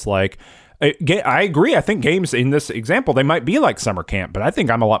 And so it's I agree. I think games in this example, they might be like summer camp, but I think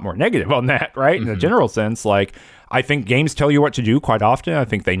I'm a lot more negative on that, right? In a general sense, I think games tell you what to do quite often. I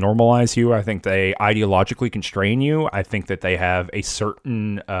think they normalize you. I think they ideologically constrain you. I think that they have a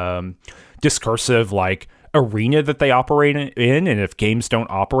certain discursive arena that they operate in, and if games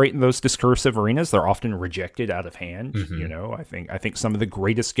don't operate in those discursive arenas, they're often rejected out of hand. I think some of the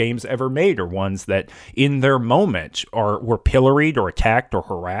greatest games ever made are ones that in their moment were pilloried or attacked or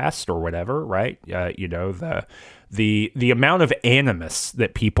harassed or whatever, right? The amount of animus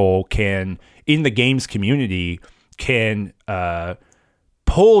that people can in the games community can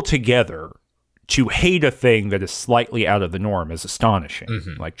pull together to hate a thing that is slightly out of the norm is astonishing.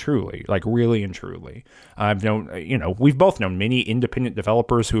 Truly, really and truly. I've known, we've both known many independent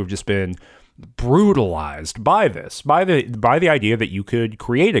developers who have just been brutalized by this, by the idea that you could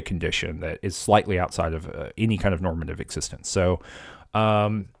create a condition that is slightly outside of any kind of normative existence. So,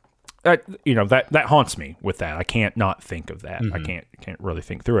 that haunts me with that. I can't not think of that. I can't really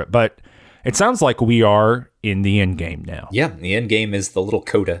think through it. But it sounds like we are in the end game now. Yeah, the end game is the little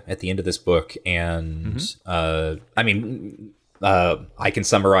coda at the end of this book, and I mean, I can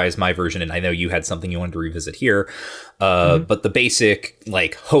summarize my version, and I know you had something you wanted to revisit here. But the basic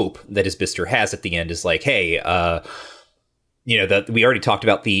like hope that Isbister has at the end is like, hey, that we already talked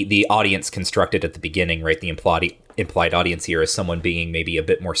about the audience constructed at the beginning, right? The implied audience here is someone being maybe a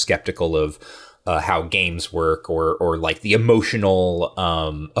bit more skeptical of how games work or like the emotional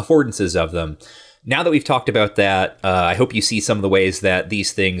affordances of them. Now that we've talked about that, I hope you see some of the ways that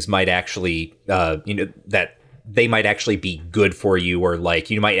these things might actually, that they might actually be good for you, or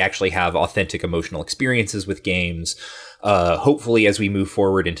like you might actually have authentic emotional experiences with games. Hopefully, as we move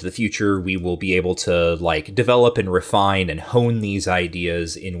forward into the future, we will be able to like develop and refine and hone these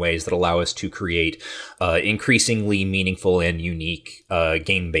ideas in ways that allow us to create increasingly meaningful and unique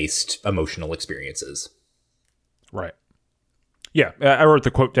game-based emotional experiences. Right. Yeah, I wrote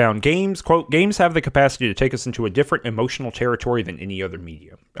the quote down. Games have the capacity to take us into a different emotional territory than any other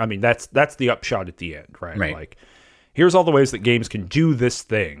medium. I mean, that's the upshot at the end, right? Like, here's all the ways that games can do this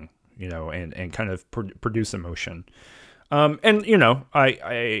thing, and kind of produce emotion. And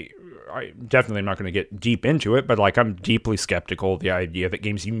I definitely am not going to get deep into it, but like I'm deeply skeptical of the idea that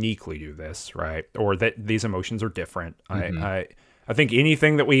games uniquely do this, right? Or that these emotions are different. I think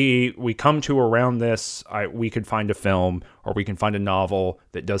anything that we come to around this, we could find a film or we can find a novel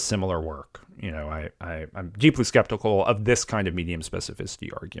that does similar work. I'm deeply skeptical of this kind of medium specificity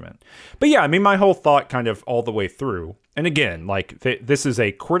argument. But yeah, I mean, my whole thought kind of all the way through. And again, like this is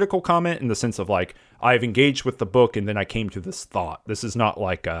a critical comment in the sense of like, I've engaged with the book and then I came to this thought. This is not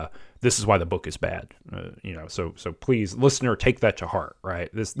like, this is why the book is bad. So please, listener, take that to heart, right?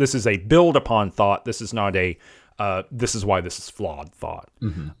 This is a build upon thought. This is not a, this is why this is flawed thought.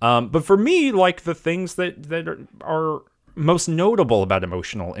 But for me, like the things that are most notable about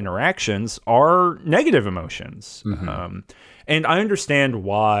emotional interactions are negative emotions. And I understand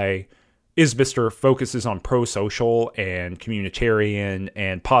why Isbister focuses on pro-social and communitarian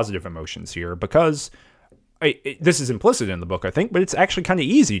and positive emotions here, because this is implicit in the book, I think, but it's actually kind of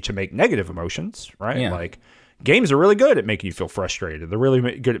easy to make negative emotions, right? Yeah. Like, games are really good at making you feel frustrated. They're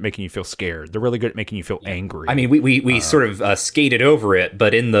really good at making you feel scared. They're really good at making you feel angry. I mean, we sort of skated over it,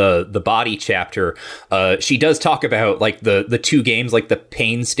 but in the body chapter, she does talk about like the two games, like the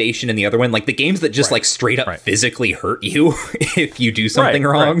Pain Station and the other one, like the games that just like straight up physically hurt you if you do something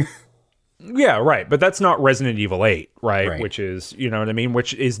wrong. Yeah, right. But that's not Resident Evil 8, right? Which is, you know what I mean?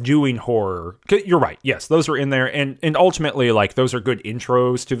 Which is doing horror. You're right. Yes, those are in there. And ultimately, like, those are good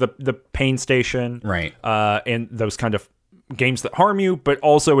intros to the Pain Station. Right. And those kind of games that harm you. But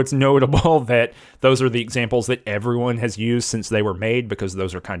also, it's notable that those are the examples that everyone has used since they were made, because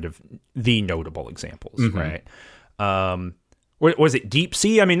those are kind of the notable examples, right? Was it Deep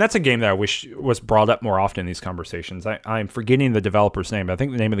Sea? I mean, that's a game that I wish was brought up more often in these conversations. I'm forgetting the developer's name, but I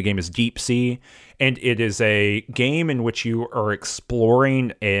think the name of the game is Deep Sea, and it is a game in which you are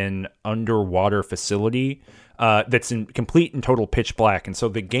exploring an underwater facility that's in complete and total pitch black. And so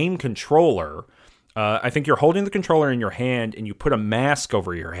the game controller, I think you're holding the controller in your hand, and you put a mask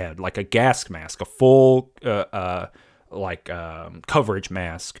over your head, like a gas mask, a full coverage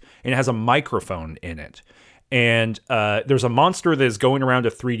mask, and it has a microphone in it. And there's a monster that is going around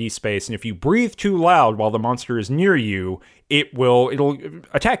a 3D space, and if you breathe too loud while the monster is near you, it'll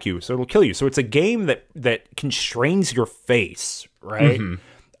attack you, so it'll kill you. So it's a game that constrains your face, right?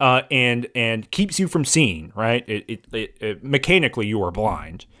 And keeps you from seeing, right? It mechanically you are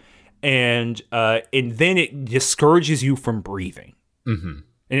blind, and then it discourages you from breathing.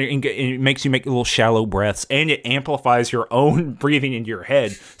 And it makes you make little shallow breaths, and it amplifies your own breathing into your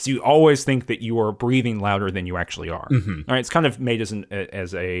head, so you always think that you are breathing louder than you actually are. All right, it's kind of made as an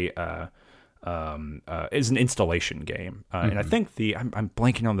installation game, and I think I'm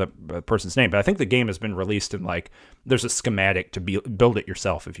blanking on the person's name, but I think the game has been released in there's a schematic to build it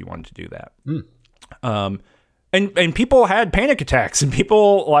yourself if you wanted to do that. And people had panic attacks, and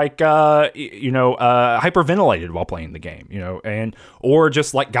people hyperventilated while playing the game, or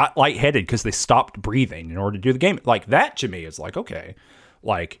just got lightheaded because they stopped breathing in order to do the game. Like, that to me is okay,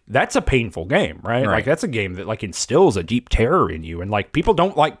 that's a painful game, right? Like, that's a game that instills a deep terror in you, and people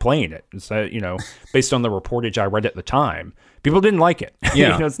don't like playing it. So, based on the reportage I read at the time, people didn't like it.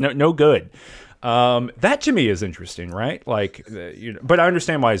 Yeah, it's no good. That to me is interesting, right? But I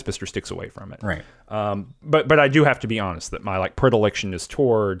understand why Isbister sticks away from it, right? But I do have to be honest that my predilection is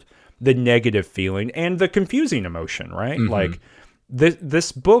toward the negative feeling and the confusing emotion, right?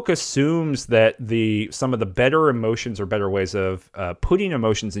 this book assumes that some of the better emotions or better ways of putting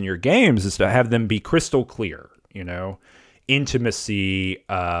emotions in your games is to have them be crystal clear. Intimacy,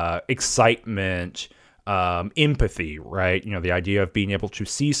 excitement, empathy, right? The idea of being able to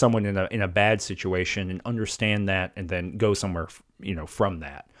see someone in a bad situation and understand that, and then go somewhere, from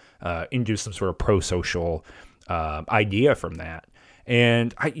that, into some sort of pro-social idea from that.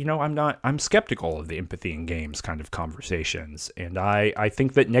 And I'm skeptical of the empathy in games kind of conversations. And I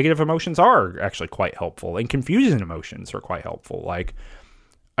think that negative emotions are actually quite helpful, and confusing emotions are quite helpful. Like,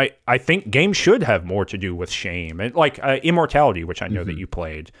 I think games should have more to do with shame, and like Immortality, which I know that you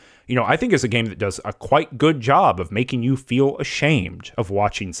played, I think is a game that does a quite good job of making you feel ashamed of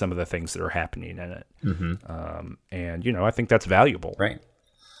watching some of the things that are happening in it. And I think that's valuable. Right.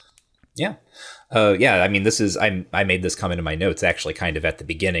 Yeah. I mean, I made this comment in my notes actually kind of at the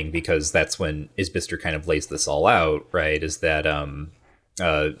beginning, because that's when Isbister kind of lays this all out, right? Is that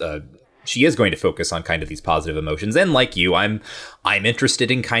she is going to focus on kind of these positive emotions. And like you, I'm interested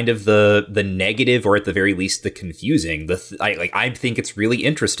in kind of the negative, or at the very least the confusing. I think it's really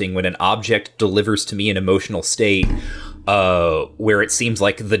interesting when an object delivers to me an emotional state where it seems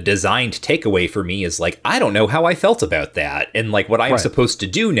like the designed takeaway for me is like, I don't know how I felt about that. And like, what I'm supposed to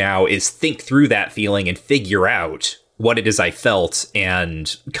do now is think through that feeling and figure out what it is I felt,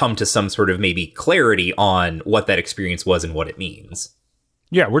 and come to some sort of maybe clarity on what that experience was and what it means.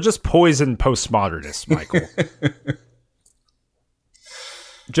 Yeah, we're just poisoned postmodernists, Michael.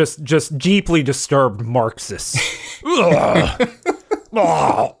 just deeply disturbed Marxists. We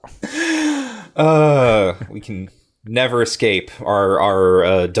can never escape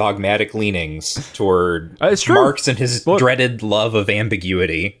our dogmatic leanings toward Marx and his dreaded love of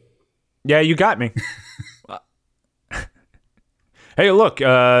ambiguity. Yeah, you got me. Hey, look,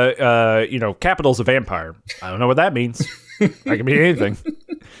 capital's a vampire. I don't know what that means. That can be anything.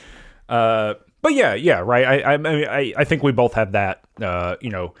 But yeah, right. I think we both have that,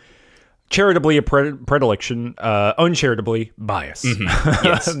 charitably a predilection, uncharitably bias.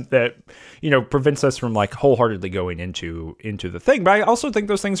 Yes. That, prevents us from like wholeheartedly going into the thing. But I also think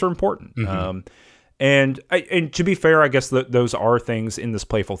those things are important. And to be fair, I guess that those are things in this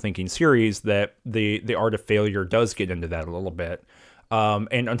Playful Thinking series that the Art of Failure does get into that a little bit.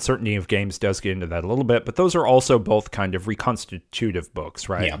 And Uncertainty of Games does get into that a little bit, but those are also both kind of reconstitutive books,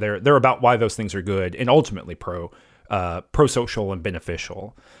 right? Yeah. They're about why those things are good and ultimately pro-social and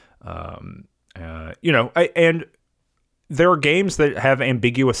beneficial. And there are games that have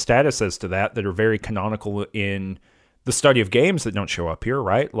ambiguous status as to that are very canonical in the study of games that don't show up here,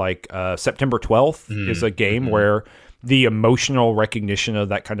 right? Like September 12th is a game where the emotional recognition of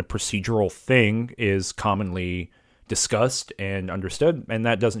that kind of procedural thing is commonly discussed and understood, and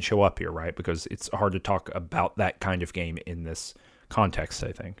that doesn't show up here, right? Because it's hard to talk about that kind of game in this context,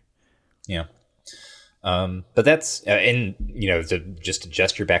 I think. Yeah. But that's, just to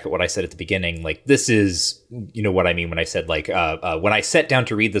gesture back at what I said at the beginning, like, this is, what I mean when I said, like, when I sat down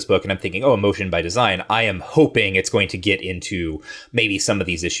to read this book and I'm thinking, emotion by design, I am hoping it's going to get into maybe some of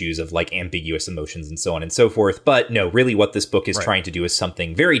these issues of like ambiguous emotions and so on and so forth. But no, really what this book is trying to do is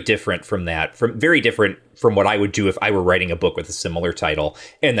something very different from that, very different from what I would do if I were writing a book with a similar title.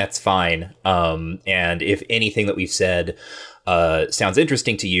 And that's fine. And if anything that we've said sounds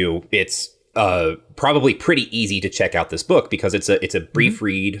interesting to you, it's probably pretty easy to check out this book, because it's a brief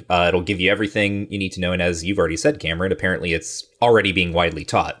read. It'll give you everything you need to know. And as you've already said, Cameron, apparently it's already being widely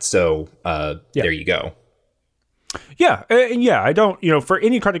taught. So there you go. Yeah. I don't, for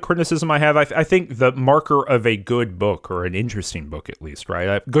any kind of criticism I have, I think the marker of a good book, or an interesting book at least, right?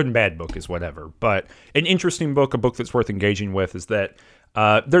 A good and bad book is whatever. But an interesting book, a book that's worth engaging with, is that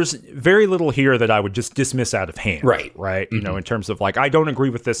there's very little here that I would just dismiss out of hand. Right. In terms of like, I don't agree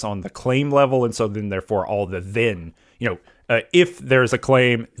with this on the claim level. And so then therefore all the if there's a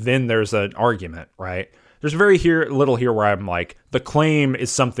claim, then there's an argument, right? There's very little here where I'm like, the claim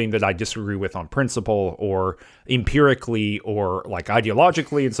is something that I disagree with on principle or empirically or like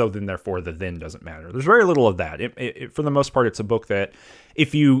ideologically, and so then therefore the then doesn't matter. There's very little of that. For the most part, it's a book that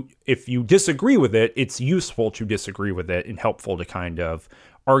if you disagree with it, it's useful to disagree with it and helpful to kind of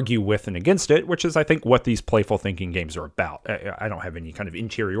argue with and against it, which is, I think, what these playful thinking games are about. I don't have any kind of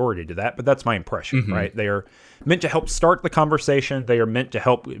interiority to that, but that's my impression, right? They are meant to help start the conversation. They are meant to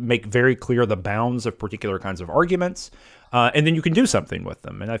help make very clear the bounds of particular kinds of arguments, and then you can do something with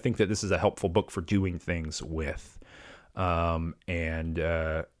them. And I think that this is a helpful book for doing things with. So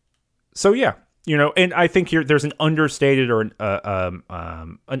yeah, and I think here there's an understated or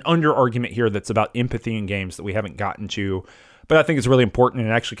an under argument here that's about empathy in games that we haven't gotten to. but I think it's really important, and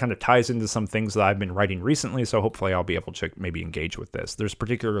it actually kind of ties into some things that I've been writing recently. So hopefully I'll be able to maybe engage with this. There's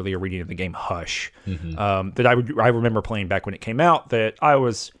particularly a reading of the game Hush that I remember playing back when it came out. That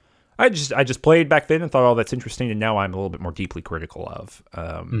I just played back then and thought, oh, that's interesting, and now I'm a little bit more deeply critical of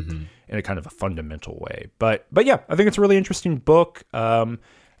in a kind of a fundamental way. But yeah, I think it's a really interesting book.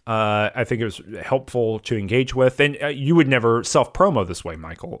 I think it was helpful to engage with, and you would never self-promo this way,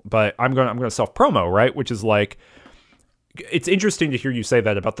 Michael, but I'm going to self-promo, right? Which is like, it's interesting to hear you say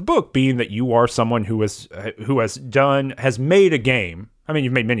that about the book, being that you are someone who has made a game. I mean,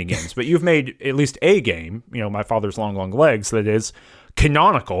 you've made many games, but you've made at least a game, My Father's Long, Long Legs, that is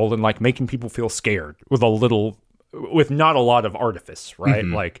canonical and like making people feel scared with not a lot of artifice, right?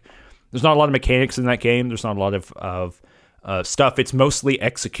 Like, there's not a lot of mechanics in that game. There's not a lot of stuff. It's mostly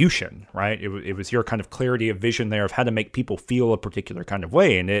execution, right? It was your kind of clarity of vision there of how to make people feel a particular kind of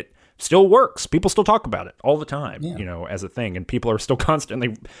way, and it still works. People still talk about it all the time, as a thing, and people are still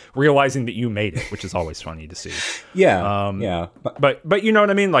constantly realizing that you made it, which is always funny to see. Yeah. But you know what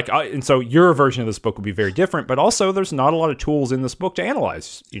I mean? Like, and so your version of this book would be very different, but also there's not a lot of tools in this book to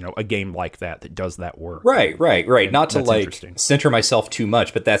analyze, a game like that does that work. Right. And not to like center myself too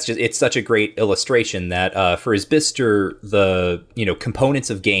much, but it's such a great illustration that for Isbister, the,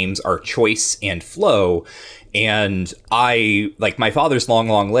 components of games are choice and flow. And My Father's Long,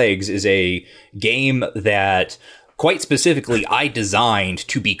 Long Legs is a game that, quite specifically, I designed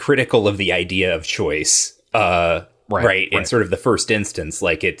to be critical of the idea of choice. Right. In sort of the first instance,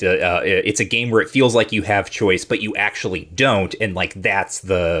 like it's a game where it feels like you have choice, but you actually don't. And like, that's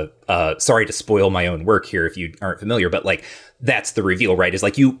the, sorry to spoil my own work here if you aren't familiar, but like, that's the reveal, right? Is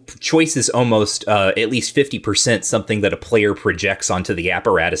like choice is almost at least 50% something that a player projects onto the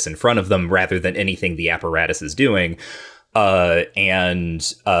apparatus in front of them rather than anything the apparatus is doing. I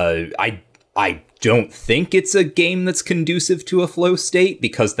don't think it's a game that's conducive to a flow state,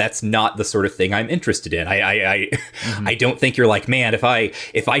 because that's not the sort of thing I'm interested in. I don't think you're like, man, if I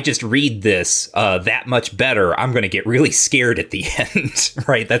just read this that much better, I'm going to get really scared at the end,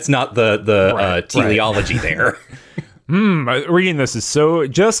 right? That's not the teleology there. Reading this is so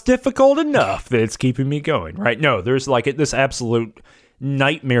just difficult enough that it's keeping me going, right? No, there's like this absolute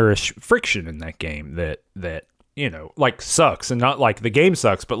nightmarish friction in that game that like sucks, and not like the game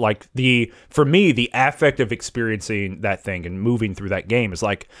sucks, but like for me, the affect of experiencing that thing and moving through that game is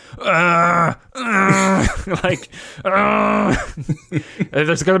like, there's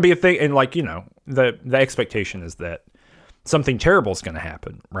going to be a thing, and like, the expectation is that something terrible is going to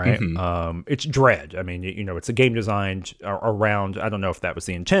happen, right? It's dread. I mean, it's a game designed around, I don't know if that was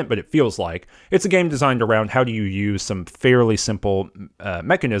the intent, but it feels like it's a game designed around how do you use some fairly simple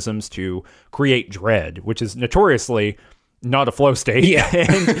mechanisms to create dread, which is notoriously not a flow state,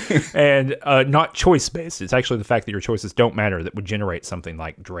 and not choice-based. It's actually the fact that your choices don't matter that would generate something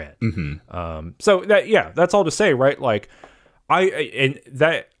like dread. So that's all to say, right? Like,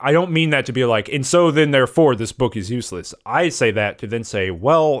 I don't mean that to be like, and so then therefore this book is useless. I say that to then say,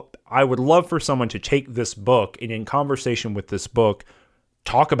 well, I would love for someone to take this book and in conversation with this book,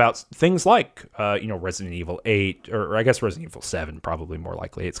 talk about things like, Resident Evil 8, or I guess Resident Evil 7, probably more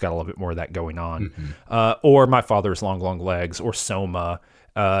likely. It's got a little bit more of that going on. Or My Father's Long, Long Legs, or Soma,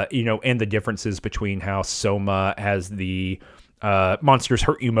 and the differences between how Soma has the monsters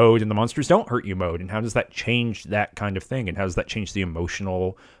hurt you mode and the monsters don't hurt you mode, and how does that change that kind of thing, and how does that change the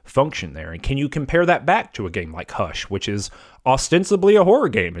emotional function there, and can you compare that back to a game like Hush, which is ostensibly a horror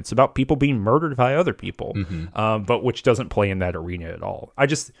game? It's about people being murdered by other people, but which doesn't play in that arena at all.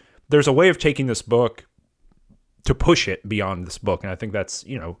 There's a way of taking this book to push it beyond this book, and I think that's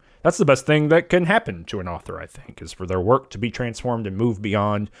the best thing that can happen to an author, I think, is for their work to be transformed and move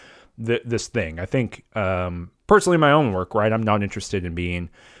beyond this thing. I think personally, my own work, right, I'm not interested in being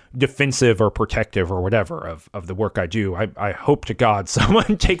defensive or protective or whatever of the work I do. I hope to God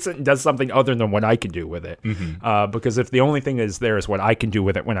someone takes it and does something other than what I can do with it. Because if the only thing is there is what I can do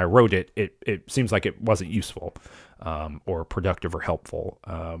with it when I wrote it, it seems like it wasn't useful or productive or helpful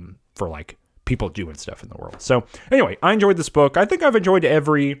for like people doing stuff in the world. So anyway, I enjoyed this book. I think I've enjoyed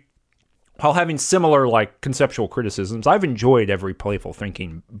while having similar like conceptual criticisms, I've enjoyed every playful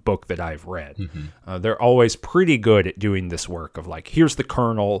thinking book that I've read. They're always pretty good at doing this work of like, here's the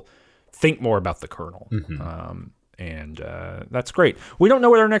kernel, think more about the kernel. And that's great. We don't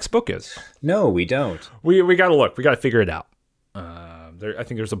know what our next book is. No, we don't. We got to look. We got to figure it out. I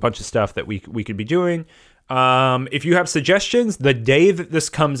think there's a bunch of stuff that we could be doing. If you have suggestions, the day that this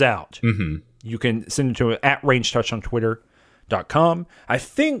comes out, you can send it to @RangeTouch on Twitter.com. I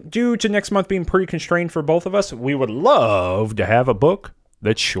think due to next month being pretty constrained for both of us, we would love to have a book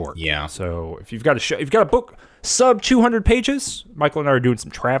that's short. Yeah. So if you've got if you've got a book sub 200 pages, Michael and I are doing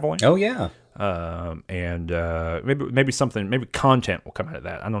some traveling. Oh yeah. And maybe content will come out of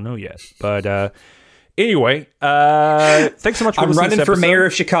that. I don't know yet. But anyway, thanks so much for listening. I'm running for mayor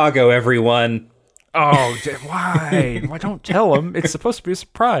of Chicago, everyone. Oh, why? Why don't tell them? It's supposed to be a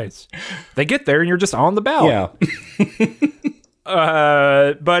surprise. They get there and you're just on the ballot.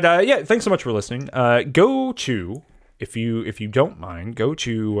 Yeah. But thanks so much for listening. Go to, if you don't mind, go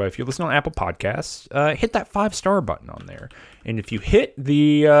to, if you listen on Apple Podcasts, hit that 5-star button on there. And if you hit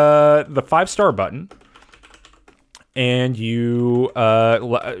the 5-star button and you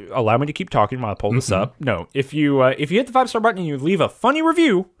allow me to keep talking while I pull this up. No, if you hit the 5-star button and you leave a funny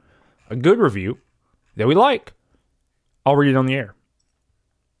review, a good review that we like, I'll read it on the air.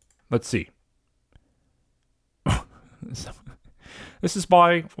 Let's see. This is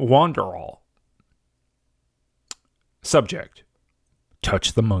by Wanderall. Subject: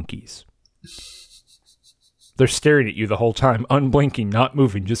 touch the monkeys. They're staring at you the whole time, unblinking, not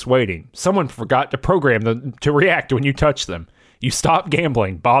moving, just waiting. Someone forgot to program them to react when you touch them. You stop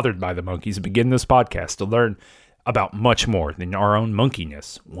gambling, bothered by the monkeys, and begin this podcast to learn about much more than our own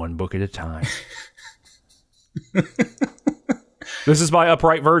monkeyness, one book at a time. This is by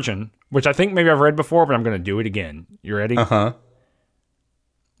Upright Virgin, which I think maybe I've read before, but I'm going to do it again. You ready? Uh-huh.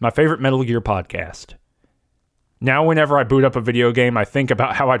 My favorite Metal Gear podcast. Now, whenever I boot up a video game, I think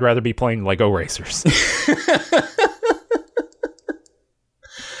about how I'd rather be playing Lego Racers.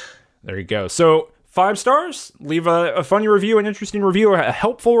 There you go. So, 5 stars. Leave a funny review, an interesting review, a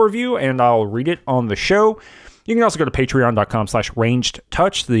helpful review, and I'll read it on the show. You can also go to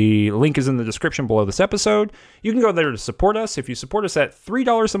patreon.com/rangedtouch. The link is in the description below this episode. You can go there to support us. If you support us at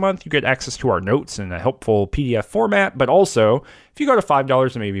 $3 a month, you get access to our notes in a helpful PDF format. But also, if you go to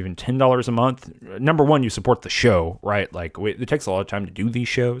 $5 and maybe even $10 a month, number one, you support the show, right? Like, it takes a lot of time to do these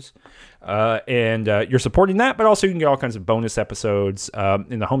shows. And you're supporting that, but also you can get all kinds of bonus episodes.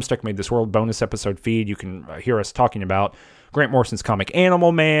 In the Homestuck Made This World bonus episode feed, you can hear us talking about Grant Morrison's comic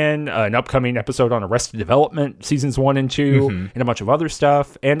Animal Man, an upcoming episode on Arrested Development, seasons 1 and 2, and a bunch of other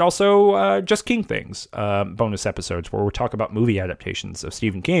stuff. And also Just King Things, bonus episodes where we talk about movie adaptations of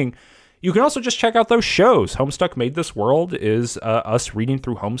Stephen King. You can also just check out those shows. Homestuck Made This World is us reading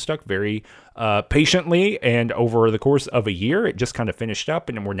through Homestuck very patiently and over the course of a year. It just kind of finished up,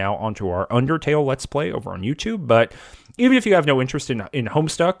 and we're now onto our Undertale Let's Play over on YouTube. But even if you have no interest in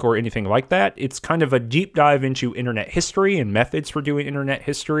Homestuck or anything like that, it's kind of a deep dive into internet history and methods for doing internet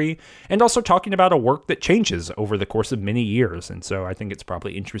history, and also talking about a work that changes over the course of many years. And so I think it's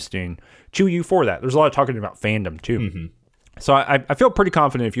probably interesting to you for that. There's a lot of talking about fandom, too. So I feel pretty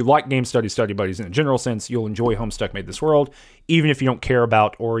confident if you like Game Study Buddies in a general sense, you'll enjoy Homestuck Made This World, even if you don't care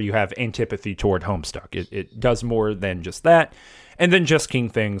about or you have antipathy toward Homestuck. It does more than just that. And then Just King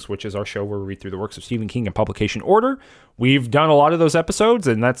Things, which is our show where we read through the works of Stephen King in publication order. We've done a lot of those episodes,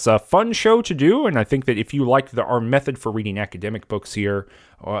 and that's a fun show to do. And I think that if you like our method for reading academic books here,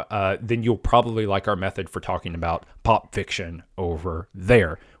 then you'll probably like our method for talking about pop fiction over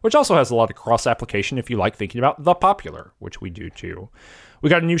there, which also has a lot of cross-application if you like thinking about the popular, which we do too. We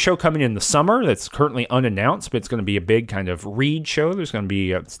got a new show coming in the summer that's currently unannounced, but it's going to be a big kind of read show. There's going to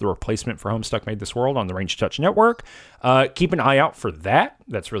be it's the replacement for Homestuck Made This World on the Ranged Touch Network. Keep an eye out for that.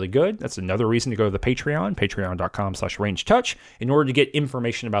 That's really good. That's another reason to go to the Patreon, patreon.com/rangedtouch, in order to get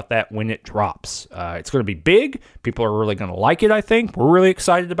information about that when it drops. It's going to be big. People are really going to like it, I think. We're really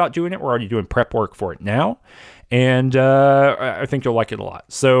excited about doing it. We're already doing prep work for it now. And I think you'll like it a lot.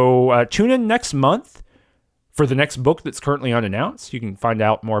 So tune in next month for the next book that's currently unannounced. You can find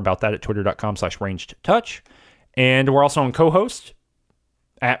out more about that at twitter.com/rangedtouch. And we're also on co-host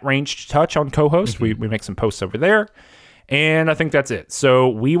at Ranged Touch on co-host. We make some posts over there. And I think that's it. So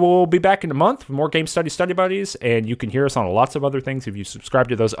we will be back in a month with more Game Study Buddies. And you can hear us on lots of other things if you subscribe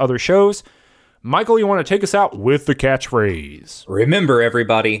to those other shows. Michael, you want to take us out with the catchphrase? Remember,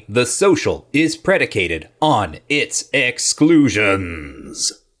 everybody, the social is predicated on its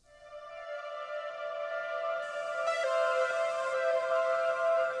exclusions.